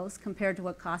halos compared to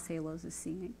what COS halos is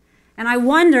seeing. And I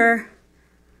wonder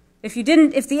if the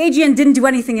AGN didn't do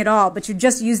anything at all, but you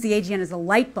just used the AGN as a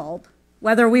light bulb,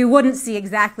 whether we wouldn't see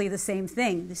exactly the same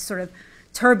thing, this sort of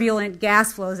turbulent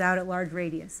gas flows out at large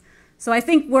radius. So I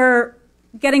think we're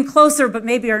getting closer, but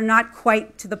maybe are not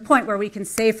quite to the point where we can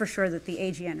say for sure that the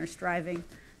AGN is driving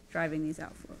these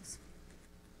outflows.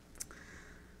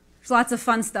 There's lots of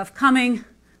fun stuff coming.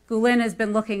 Greene has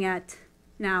been looking at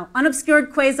now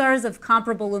unobscured quasars of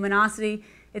comparable luminosity.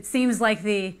 It seems like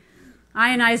the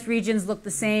ionized regions look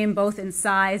the same both in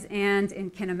size and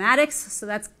in kinematics, so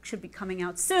that should be coming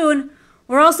out soon.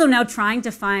 We're also now trying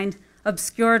to find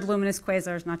obscured luminous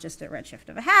quasars, not just at redshift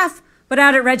of 1/2, but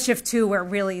out at redshift 2 where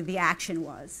really the action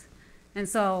was. And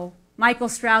so Michael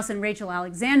Strauss and Rachel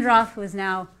Alexandrov, who is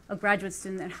now a graduate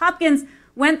student at Hopkins,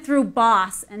 went through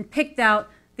BOSS and picked out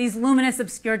these luminous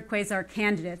obscured quasar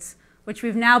candidates, which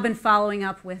we've now been following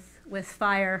up with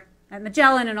FIRE at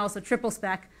Magellan and also triple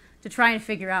spec to try and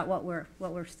figure out what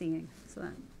we're seeing. So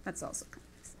that's also kind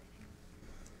of exciting.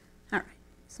 All right.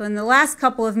 So in the last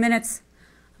couple of minutes,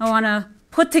 I want to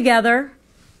put together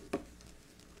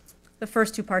the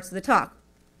first two parts of the talk.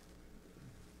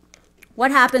 What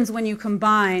happens when you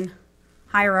combine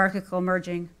hierarchical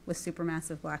merging with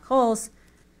supermassive black holes?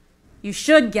 You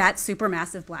should get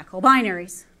supermassive black hole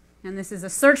binaries. And this is a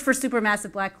search for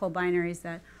supermassive black hole binaries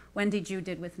that Wendy Ju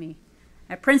did with me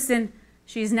at Princeton.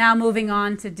 She's now moving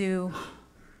on to do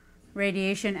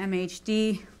radiation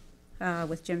MHD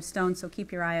with Jim Stone, so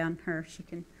keep your eye on her. She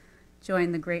can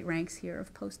join the great ranks here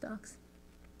of postdocs.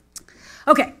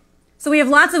 Okay, so we have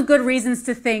lots of good reasons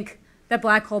to think that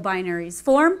black hole binaries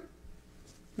form.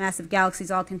 Massive galaxies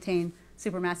all contain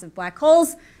supermassive black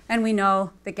holes, and we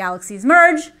know that galaxies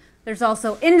merge. There's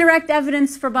also indirect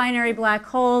evidence for binary black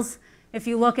holes. If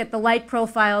you look at the light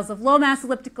profiles of low-mass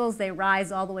ellipticals, they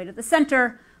rise all the way to the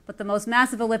center, but the most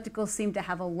massive ellipticals seem to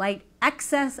have a light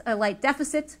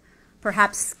deficit,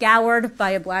 perhaps scoured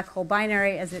by a black hole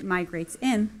binary as it migrates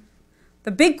in.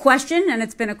 The big question, and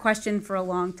it's been a question for a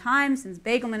long time, since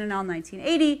Begelman et al.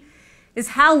 1980, is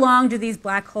how long do these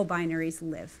black hole binaries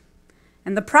live?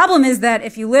 And the problem is that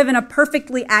if you live in a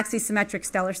perfectly axisymmetric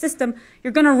stellar system,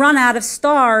 you're going to run out of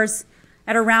stars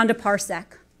at around a parsec.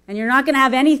 And you're not going to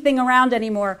have anything around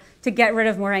anymore to get rid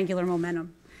of more angular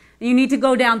momentum. And you need to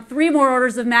go down 3 more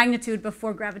orders of magnitude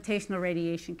before gravitational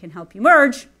radiation can help you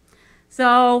merge.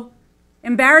 So,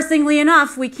 embarrassingly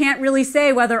enough, we can't really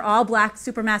say whether all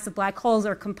supermassive black holes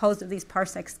are composed of these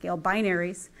parsec scale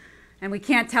binaries. And we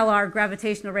can't tell our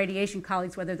gravitational radiation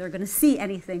colleagues whether they're going to see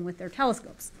anything with their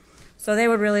telescopes. So they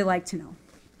would really like to know.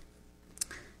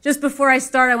 Just before I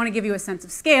start, I want to give you a sense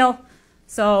of scale.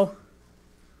 So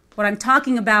what I'm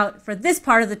talking about for this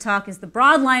part of the talk is the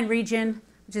broadline region,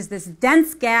 which is this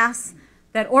dense gas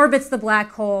that orbits the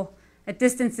black hole at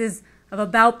distances of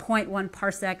about 0.1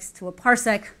 parsecs to a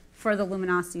parsec for the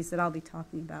luminosities that I'll be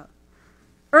talking about.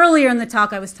 Earlier in the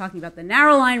talk, I was talking about the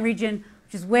narrow line region,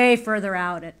 which is way further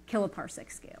out at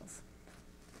kiloparsec scales.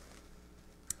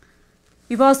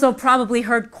 You've also probably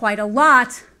heard quite a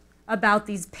lot about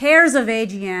these pairs of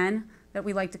AGN that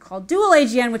we like to call dual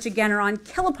AGN, which again are on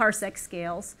kiloparsec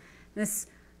scales. This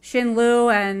Xin Liu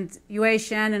and Yue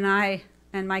Shen and I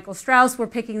and Michael Strauss were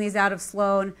picking these out of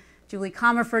Sloan. Julie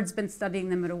Comerford's been studying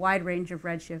them at a wide range of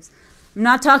redshifts. I'm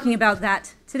not talking about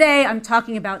that today. I'm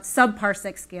talking about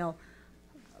sub-parsec scale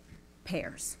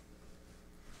pairs.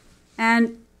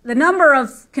 And the number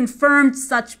of confirmed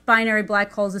such binary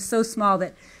black holes is so small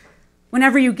that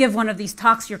whenever you give one of these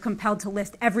talks, you're compelled to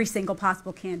list every single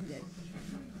possible candidate.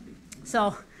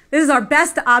 So this is our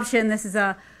best option. This is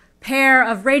a pair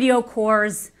of radio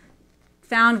cores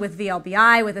found with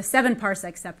VLBI with a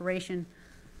 7-parsec separation.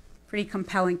 Pretty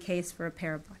compelling case for a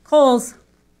pair of black holes.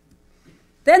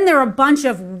 Then there are a bunch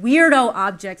of weirdo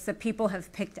objects that people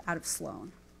have picked out of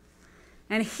Sloan.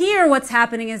 And here what's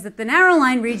happening is that the narrow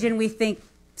line region, we think,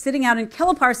 sitting out in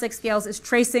kiloparsec scales, is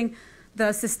tracing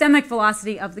the systemic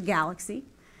velocity of the galaxy.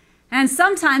 And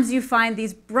sometimes you find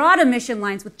these broad emission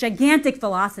lines with gigantic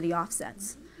velocity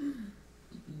offsets.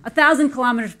 1,000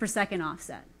 kilometers per second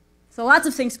offset. So lots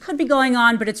of things could be going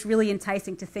on, but it's really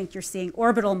enticing to think you're seeing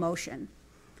orbital motion.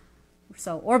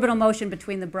 So orbital motion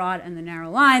between the broad and the narrow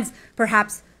lines,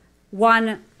 perhaps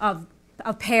one of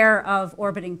a pair of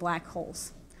orbiting black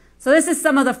holes. So this is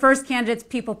some of the first candidates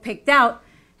people picked out.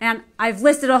 And I've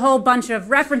listed a whole bunch of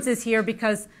references here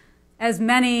because as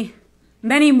many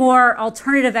more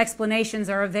alternative explanations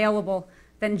are available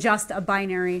than just a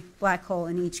binary black hole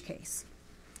in each case.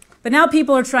 But now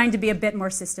people are trying to be a bit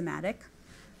more systematic.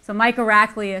 So Mike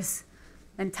Heraclius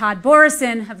and Todd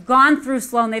Borison have gone through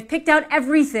Sloan. They've picked out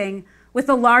everything with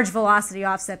a large velocity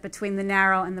offset between the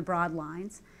narrow and the broad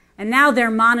lines. And now they're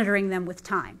monitoring them with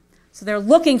time. So they're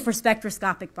looking for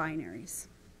spectroscopic binaries.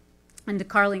 And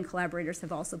DeCarli and collaborators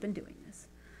have also been doing this.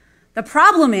 The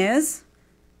problem is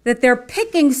that they're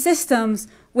picking systems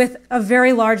with a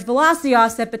very large velocity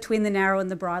offset between the narrow and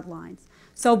the broad lines.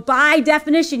 So by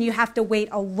definition, you have to wait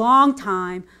a long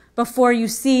time before you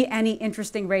see any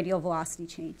interesting radial velocity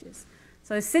changes.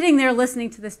 So I was sitting there listening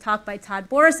to this talk by Todd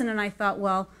Borison, and I thought,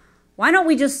 well, why don't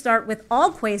we just start with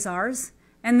all quasars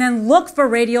and then look for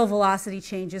radial velocity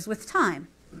changes with time?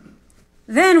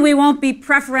 Then we won't be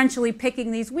preferentially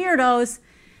picking these weirdos,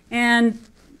 and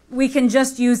we can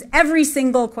just use every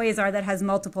single quasar that has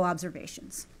multiple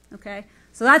observations. Okay?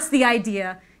 So that's the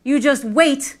idea. You just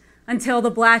wait until the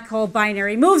black hole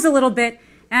binary moves a little bit,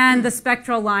 and the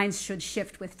spectral lines should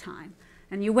shift with time.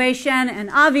 And Yue Shen and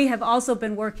Avi have also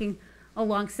been working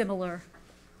along similar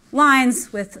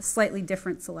lines with slightly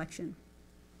different selection.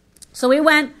 So we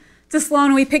went to Sloan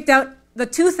and we picked out the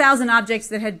 2,000 objects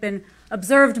that had been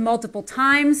observed multiple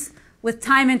times with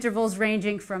time intervals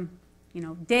ranging from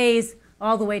days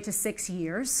all the way to 6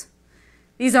 years.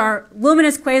 These are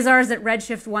luminous quasars at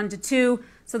redshift 1 to 2,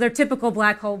 so their typical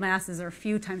black hole masses are a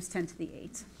few times 10 to the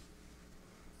 8.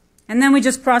 And then we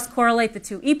just cross-correlate the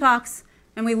two epochs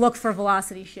and we look for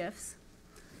velocity shifts.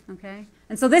 Okay?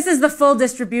 And so this is the full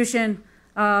distribution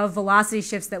of velocity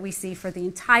shifts that we see for the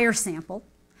entire sample.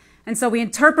 And so we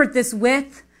interpret this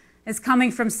width as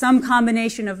coming from some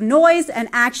combination of noise and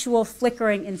actual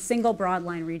flickering in single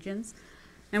broadline regions.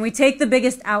 And we take the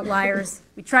biggest outliers.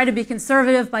 We try to be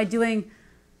conservative by doing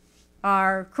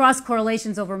our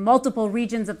cross-correlations over multiple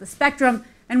regions of the spectrum,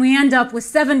 and we end up with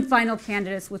 7 final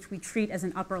candidates, which we treat as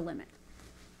an upper limit.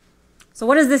 So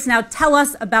what does this now tell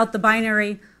us about the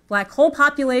binary black hole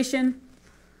population?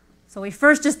 So we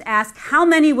first just ask, how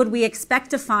many would we expect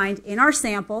to find in our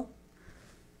sample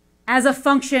as a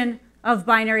function of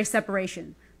binary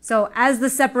separation? So as the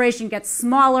separation gets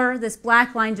smaller, this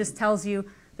black line just tells you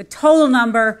the total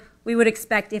number we would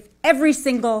expect if every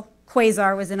single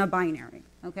quasar was in a binary.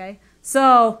 Okay?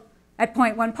 So at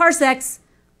 0.1 parsecs,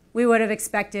 we would have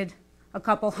expected a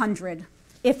couple hundred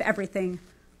if everything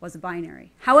was a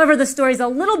binary. However, the story is a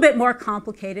little bit more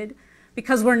complicated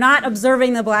because we're not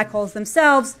observing the black holes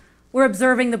themselves, we're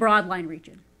observing the broadline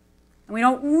region. And we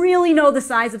don't really know the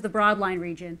size of the broadline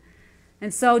region.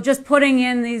 And so just putting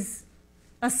in these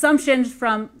assumptions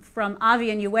from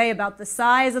Avi and Yue about the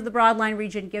size of the broadline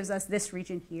region gives us this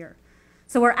region here.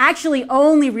 So we're actually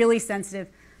only really sensitive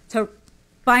to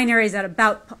binaries at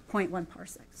about 0.1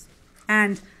 parsecs.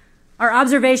 And our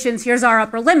observations, here's our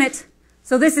upper limit.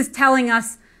 So this is telling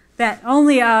us that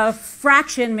only a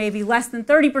fraction, maybe less than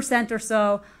 30% or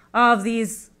so, of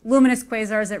these luminous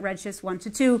quasars at redshifts 1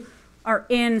 to 2 are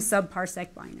in subparsec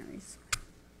binaries.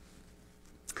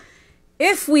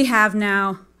 If we have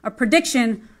now a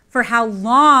prediction for how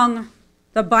long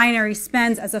the binary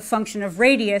spends as a function of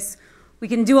radius, we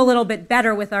can do a little bit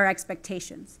better with our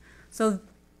expectations. So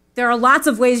there are lots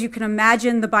of ways you can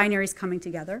imagine the binaries coming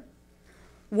together.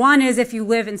 One is if you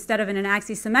live, instead of in an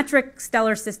axisymmetric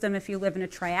stellar system, if you live in a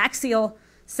triaxial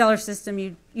solar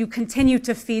system, you continue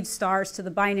to feed stars to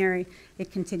the binary.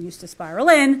 It continues to spiral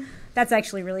in. That's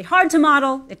actually really hard to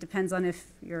model. It depends on if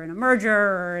you're in a merger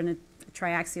or in a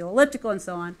triaxial elliptical and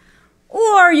so on.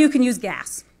 Or you can use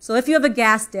gas. So if you have a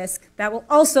gas disk, that will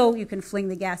also, you can fling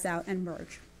the gas out and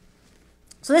merge.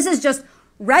 So this is just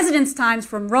residence times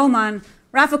from Roman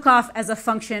Rafikov as a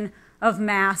function of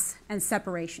mass and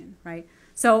separation, right?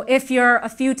 So if you're a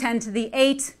few 10 to the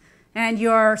 8 and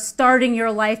you're starting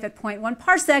your life at 0.1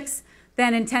 parsecs,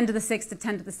 then in 10 to the 6 to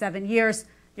 10 to the 7 years,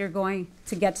 you're going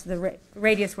to get to the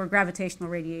radius where gravitational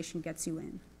radiation gets you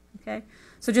in, okay?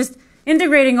 So just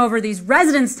integrating over these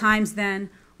residence times then,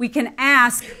 we can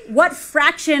ask what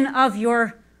fraction of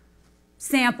your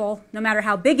sample, no matter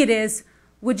how big it is,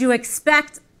 would you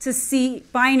expect to see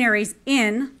binaries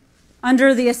in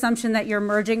under the assumption that you're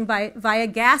merging via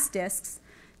gas disks,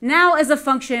 now as a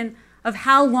function of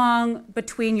how long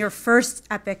between your first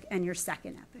epoch and your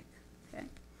second epoch. Okay?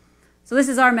 So this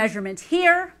is our measurement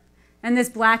here, and this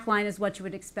black line is what you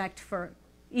would expect for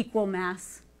equal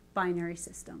mass binary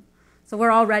system. So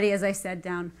we're already, as I said,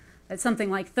 down at something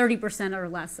like 30% or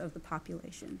less of the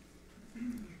population.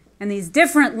 And these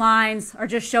different lines are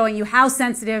just showing you how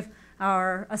sensitive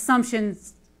our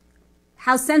assumptions,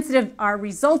 how sensitive our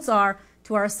results are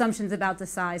to our assumptions about the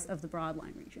size of the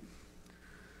broadline region.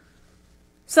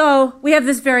 So we have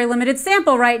this very limited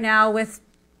sample right now with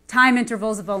time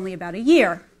intervals of only about a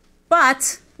year.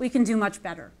 But we can do much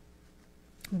better.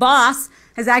 Boss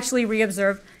has actually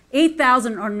reobserved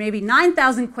 8,000 or maybe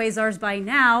 9,000 quasars by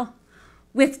now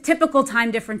with typical time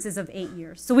differences of 8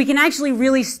 years. So we can actually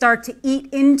really start to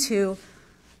eat into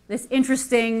this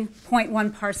interesting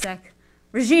 0.1 parsec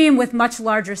regime with much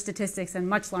larger statistics and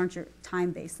much larger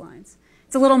time baselines.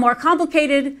 It's a little more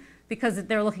complicated because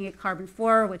they're looking at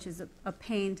carbon-4, which is a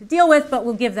pain to deal with, but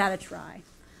we'll give that a try.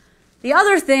 The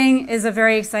other thing is a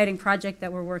very exciting project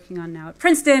that we're working on now at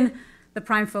Princeton, the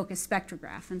prime focus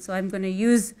spectrograph. And so I'm going to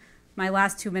use my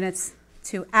last 2 minutes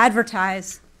to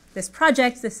advertise this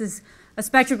project. This is a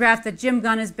spectrograph that Jim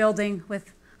Gunn is building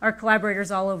with our collaborators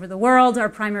all over the world, our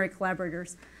primary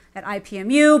collaborators at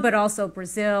IPMU, but also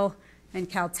Brazil and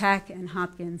Caltech and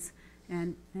Hopkins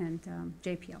and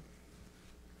JPL.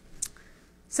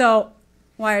 So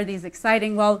why are these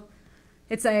exciting? Well,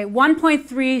 it's a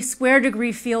 1.3 square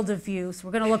degree field of view. So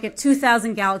we're going to look at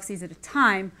 2,000 galaxies at a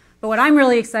time. But what I'm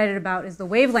really excited about is the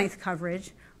wavelength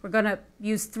coverage. We're going to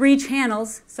use 3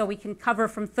 channels so we can cover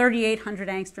from 3,800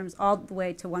 angstroms all the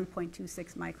way to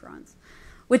 1.26 microns,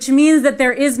 which means that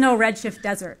there is no redshift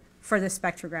desert for this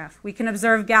spectrograph. We can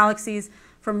observe galaxies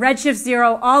from redshift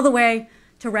 0 all the way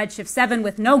to redshift 7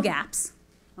 with no gaps.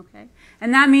 Okay?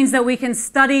 And that means that we can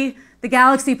study the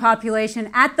galaxy population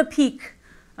at the peak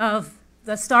of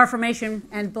the star formation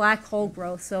and black hole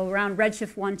growth, so around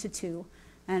redshift 1 to 2.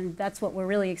 And that's what we're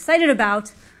really excited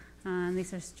about.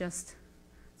 These are just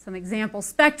some example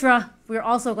spectra. We're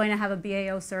also going to have a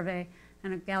BAO survey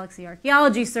and a galaxy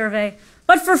archaeology survey.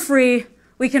 But for free,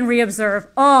 we can reobserve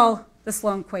all the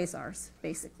Sloan quasars,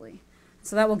 basically.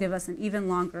 So that will give us an even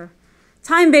longer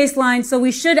time baseline. So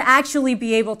we should actually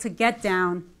be able to get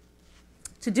down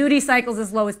to duty cycles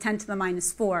as low as 10 to the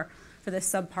minus 4 for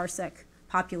this subparsec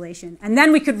population. And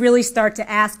then we could really start to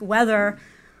ask whether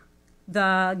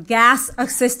the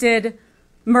gas-assisted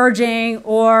merging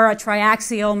or a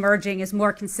triaxial merging is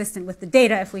more consistent with the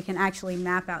data if we can actually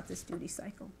map out this duty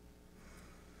cycle.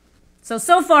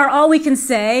 So far, all we can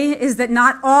say is that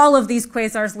not all of these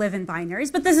quasars live in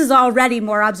binaries, but this is already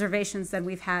more observations than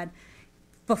we've had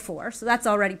before. So that's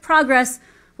already progress.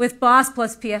 With BOSS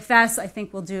plus PFS, I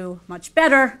think we'll do much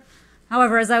better.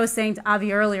 However, as I was saying to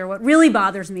Avi earlier, what really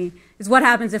bothers me is what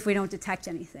happens if we don't detect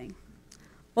anything.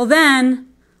 Well, then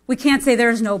we can't say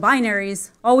there's no binaries.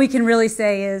 All we can really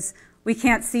say is we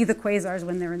can't see the quasars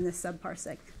when they're in this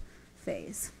subparsec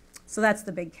phase. So that's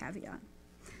the big caveat.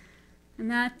 And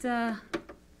that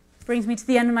brings me to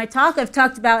the end of my talk. I've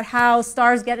talked about how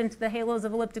stars get into the halos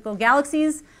of elliptical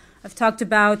galaxies. I've talked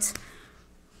about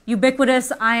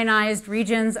ubiquitous ionized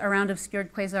regions around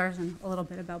obscured quasars and a little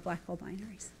bit about black hole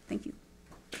binaries. Thank you.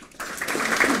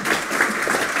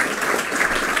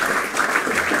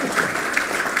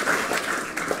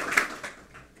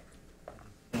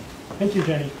 Thank you,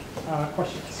 Jenny.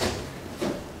 Questions?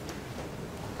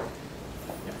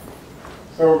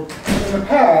 So in the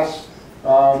past,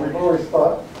 we've always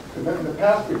thought, in the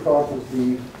past we thought that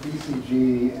the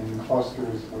BCG and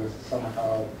clusters was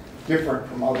somehow different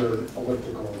from other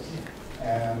ellipticals.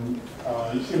 And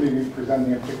you seem to be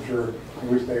presenting a picture in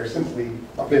which they are simply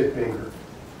a bit bigger.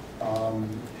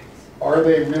 Are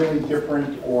they really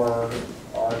different, or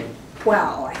are...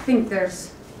 Well, I think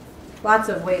there's lots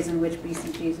of ways in which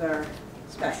BCGs are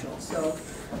special. So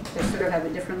they sort of have a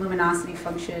different luminosity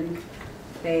function.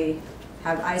 They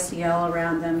have ICL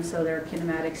around them, so their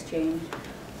kinematics change.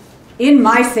 In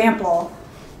my sample,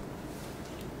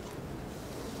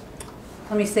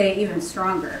 let me say even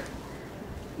stronger.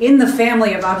 In the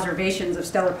family of observations of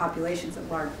stellar populations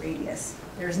of large radius,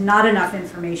 there's not enough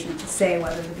information to say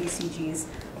whether the BCGs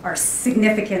are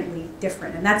significantly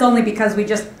different. And that's only because we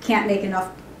just can't make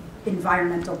enough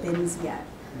environmental bins yet.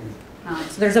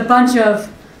 So there's a bunch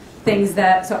of things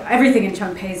that, so everything in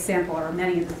Chung Pei's sample, or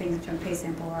many of the things in Chung Pei's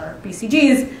sample are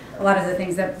BCGs, a lot of the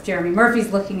things that Jeremy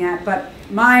Murphy's looking at, but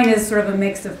mine is sort of a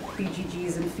mix of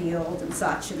BGGs and field and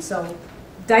such. And so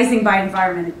dicing by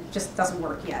environment, it just doesn't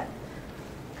work yet.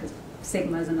 Because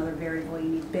sigma is another variable. You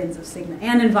need bins of sigma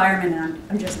and environment, and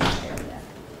I'm just not there yet.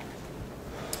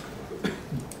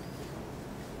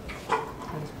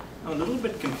 I'm a little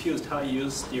bit confused how you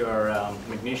used your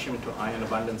magnesium to ion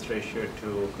abundance ratio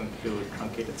to conclude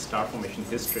truncated star formation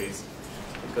histories,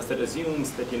 because that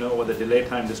assumes that you know what the delay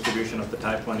time distribution of the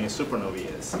type 1a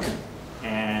supernovae is.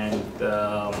 And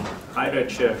high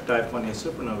redshift type 1a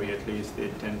supernovae, at least, they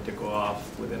tend to go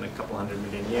off within a couple 100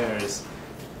 million years.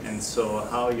 And so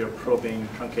how you're probing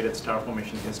truncated star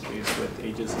formation histories with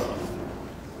ages of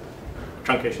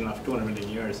truncation of 200 million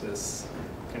years is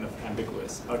kind of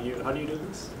ambiguous. How do you do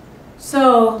this?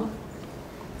 So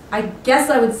I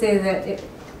guess I would say that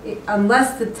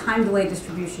unless the time delay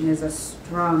distribution is a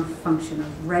strong function of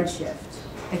redshift,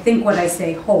 I think what I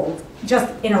say hold,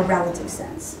 just in a relative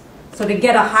sense. So to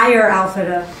get a higher alpha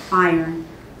to iron,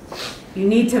 you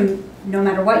need to, no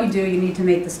matter what you do, you need to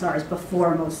make the stars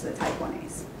before most of the type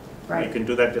 1As, right? You can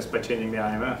do that just by changing the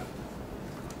IMF.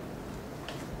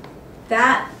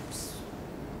 That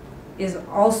is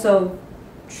also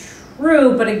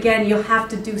true, but again, you'll have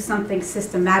to do something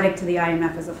systematic to the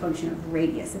IMF as a function of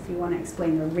radius if you want to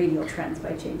explain the radial trends by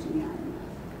changing the IMF.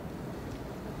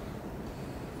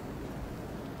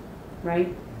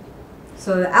 Right?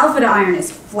 So the alpha to iron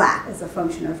is flat as a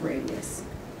function of radius.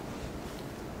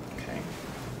 Okay.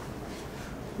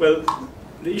 Well,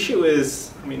 the issue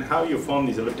is, I mean, how you form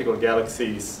these elliptical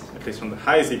galaxies, at least from the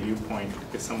high-Z viewpoint,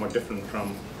 is somewhat different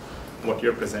from what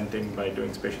you're presenting by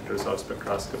doing spatial resolved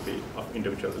spectroscopy of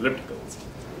individual ellipticals.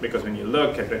 Because when you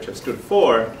look at redshifts 2 to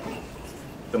 4,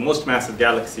 the most massive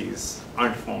galaxies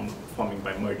aren't forming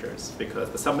by mergers, because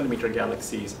the sub-millimeter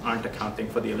galaxies aren't accounting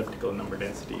for the elliptical number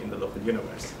density in the local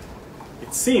universe.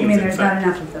 It seems, I mean, there's not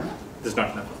enough of them. There's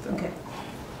not enough of them. Okay.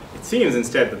 It seems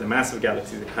instead that the massive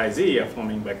galaxies at high Z are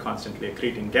forming by constantly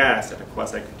accreting gas at a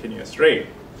quasi-continuous rate.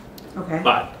 Okay.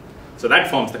 But so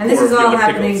that forms the core and this of is the all ellipticals.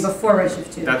 happening before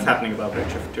redshift 2. That's happening above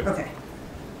redshift 2. Okay.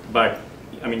 But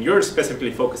I mean, you're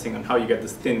specifically focusing on how you get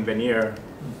this thin veneer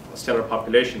stellar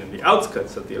population in the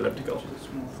outskirts of the elliptical,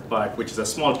 but which is a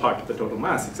small part of the total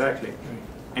mass, exactly.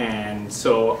 And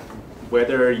so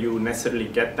whether you necessarily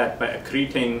get that by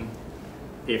accreting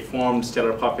a formed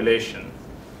stellar population,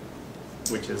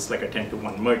 which is like a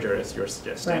 10-to-1 merger, as you're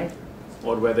suggesting, Right.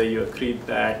 or whether you accrete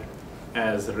that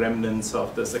as remnants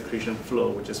of this accretion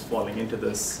flow, which is falling into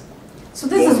this So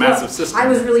this more is massive what system. I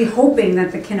was really hoping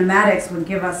that the kinematics would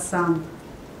give us some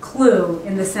clue,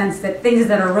 in the sense that things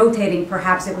that are rotating,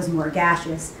 perhaps it was more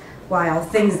gaseous, while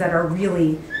things that are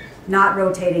really not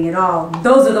rotating at all,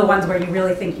 those are the ones where you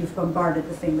really think you've bombarded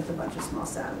the thing with a bunch of small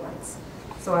satellites.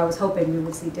 So I was hoping we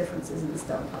would see differences in the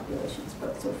stellar populations,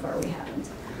 but so far we haven't.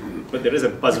 But there is a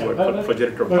buzzword called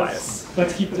progenitor bias.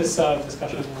 Let's keep this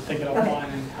discussion. We'll take it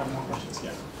offline and have more questions.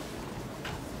 Yeah.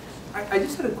 I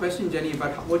just had a question, Jenny,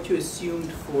 about what you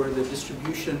assumed for the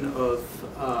distribution of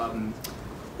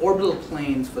orbital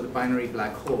planes for the binary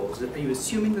black holes. Are you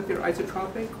assuming that they're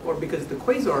isotropic, or because the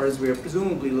quasars, we are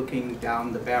presumably looking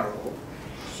down the barrel?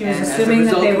 She was and assuming as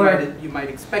a that they result, were. you might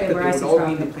expect they that were they would all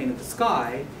be in the isotropic. plane of the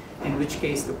sky, in which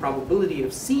case the probability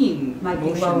of seeing Might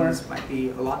be motions might be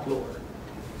a lot lower.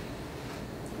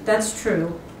 That's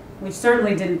true. We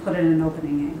certainly didn't put in an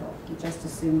opening angle. We just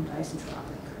assumed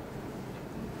isotropic.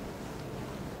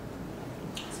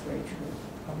 That's very true.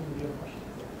 Probably your question.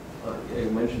 Yeah,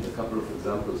 you mentioned a couple of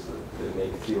examples that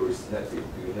make theories happy.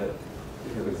 Do you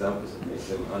have examples that make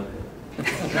them unhappy?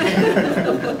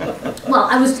 Well,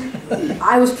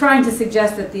 I was trying to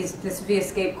suggest that this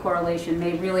V-escape correlation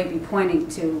may really be pointing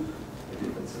to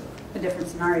a different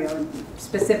scenario, and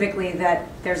specifically that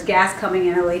there's gas coming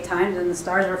in at late times and the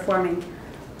stars are forming,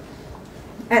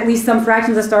 at least some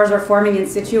fractions of stars are forming in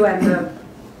situ, and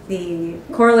the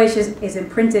correlation is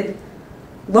imprinted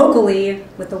locally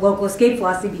with the local escape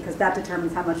velocity, because that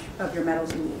determines how much of your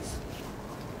metals you lose.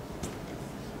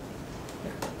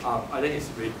 I think it's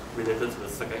related to the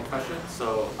second question.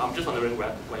 So I'm just wondering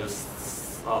when you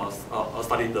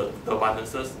study the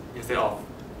abundances instead of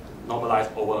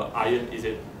normalize over iron? Is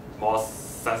it more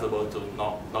sensible to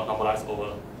not normalize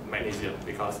over magnesium,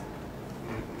 because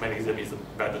magnesium is a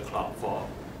better cloud for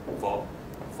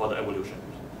the evolution?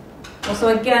 Well, so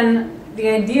again, the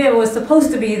idea was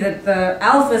supposed to be that the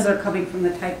alphas are coming from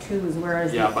the type 2s,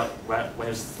 whereas... Yeah, but when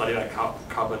you study like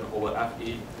carbon over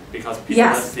Fe, because people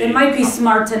yes, see it might be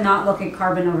smart to not look at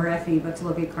carbon over Fe, but to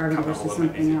look at carbon versus over something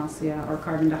magnesium. else, yeah, or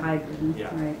carbon to hydrogen, Yeah.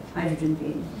 right, hydrogen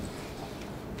being.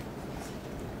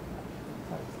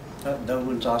 No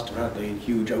one's asked about the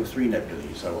huge O3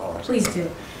 nebulae, so I'll ask. Please do.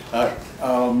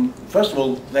 First of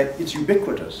all, it's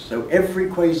ubiquitous, so every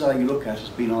quasar you look at has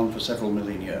been on for several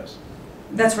million years.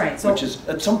 That's right. So, which is,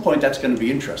 at some point, that's going to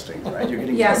be interesting, right? You're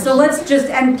getting yeah, close. so let's just,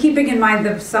 and keeping in mind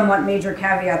the somewhat major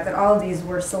caveat that all of these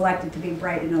were selected to be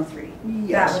bright in O3.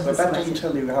 Yes, but that doesn't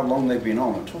tell you how long they've been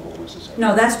on at all, necessarily.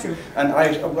 No, that's true. And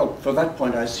well, for that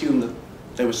point, I assume that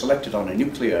they were selected on a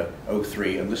nuclear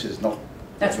O3, and this is not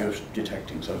what we're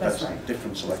detecting, so that's right. a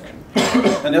different selection.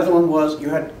 And the other one was you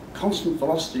had constant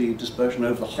velocity dispersion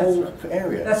over the whole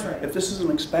area. That's right. If this is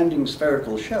an expanding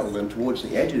spherical shell, then towards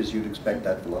the edges you'd expect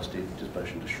that velocity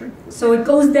dispersion to shrink. So it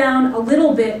goes down a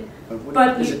little bit,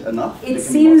 but is it enough? It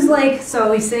seems like, so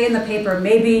we say in the paper,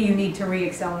 maybe you need to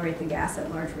reaccelerate the gas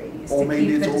at large radius or to maybe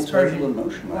keep it's the all dispersion. turbulent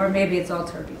motion. Or maybe it's all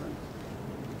turbulent.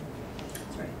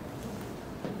 That's right.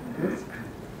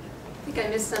 I think I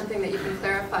missed something that you can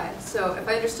clarify. So if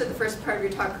I understood the first part of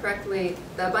your talk correctly,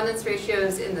 the abundance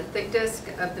ratios in the thick disk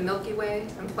of the Milky Way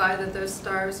imply that those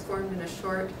stars formed in a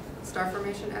short star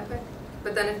formation epoch.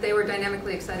 But then if they were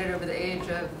dynamically excited over the age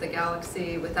of the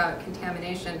galaxy without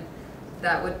contamination,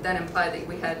 that would then imply that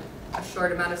we had a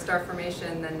short amount of star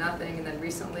formation, then nothing, and then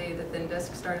recently the thin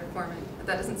disk started forming. But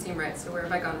that doesn't seem right, so where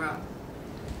have I gone wrong?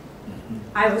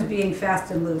 I was being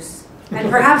fast and loose. And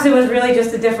perhaps it was really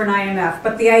just a different IMF,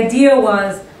 but the idea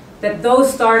was that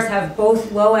those stars have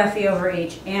both low Fe over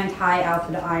H and high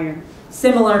alpha to iron,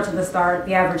 similar to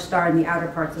the average star in the outer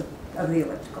parts of the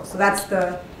elliptical. So that's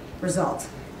the result.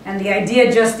 And the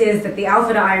idea just is that the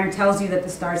alpha to iron tells you that the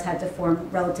stars had to form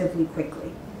relatively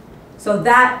quickly. So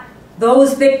that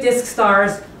those thick disk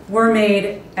stars were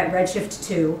made at redshift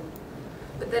 2.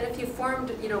 But then if you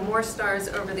formed, more stars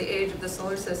over the age of the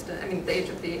solar system, the age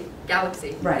of the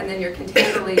galaxy, right, and then you're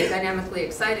continually dynamically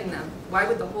exciting them, why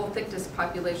would the whole thick disk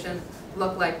population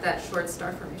look like that short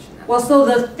star formation? Well, so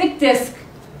the thick disk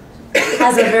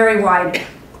has a very wide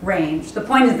range. The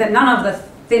point is that none of the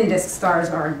thin disk stars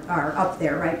are up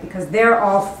there, right? Because they're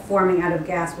all forming out of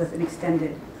gas with an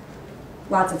extended,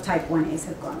 lots of type 1As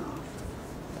have gone off.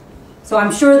 So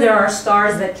I'm sure there are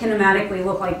stars that kinematically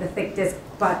look like the thick disk,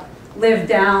 but live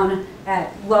down at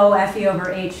low Fe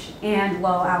over H and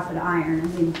low alpha to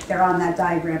iron. They're on that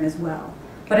diagram as well.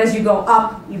 But as you go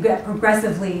up, you get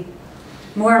progressively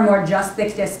more and more just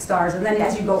thick disk stars, and then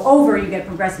as you go over, you get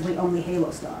progressively only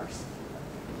halo stars.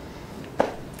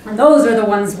 And those are the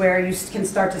ones where you can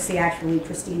start to see actually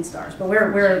pristine stars. But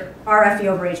our Fe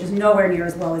over H is nowhere near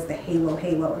as low as the halo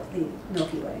of the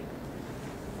Milky Way.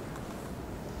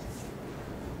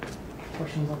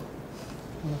 Questions on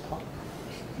the top?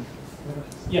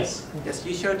 Yes. Yes,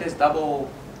 you showed this double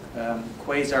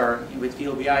quasar with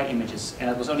VLBI images, and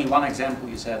it was only one example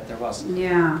you said there was.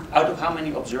 Yeah. Out of how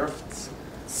many observed?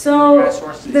 So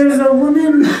there's a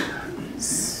woman,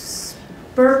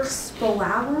 Burke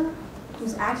Spolauer,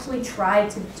 who's actually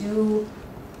tried to do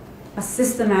a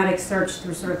systematic search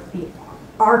through sort of the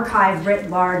archive writ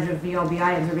large of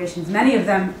VLBI observations. Many of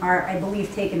them are, I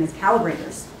believe, taken as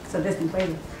calibrators, so distant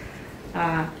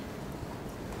quasars.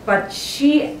 But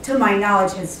she, to my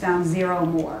knowledge, has found 0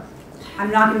 more. I'm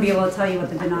not going to be able to tell you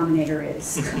what the denominator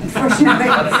is, unfortunately.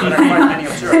 There are quite many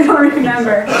observed. I don't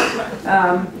remember.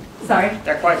 Sorry?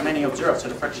 There are quite many observed, so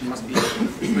the fraction must be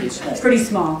pretty small. It's pretty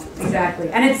small, exactly.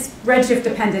 And it's redshift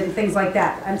dependent and things like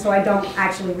that. And so I don't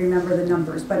actually remember the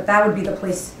numbers, but that would be the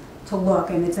place to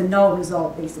look, and it's a null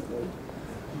result, basically.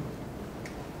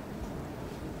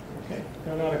 Okay,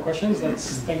 no other questions.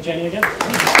 Let's thank Jenny again.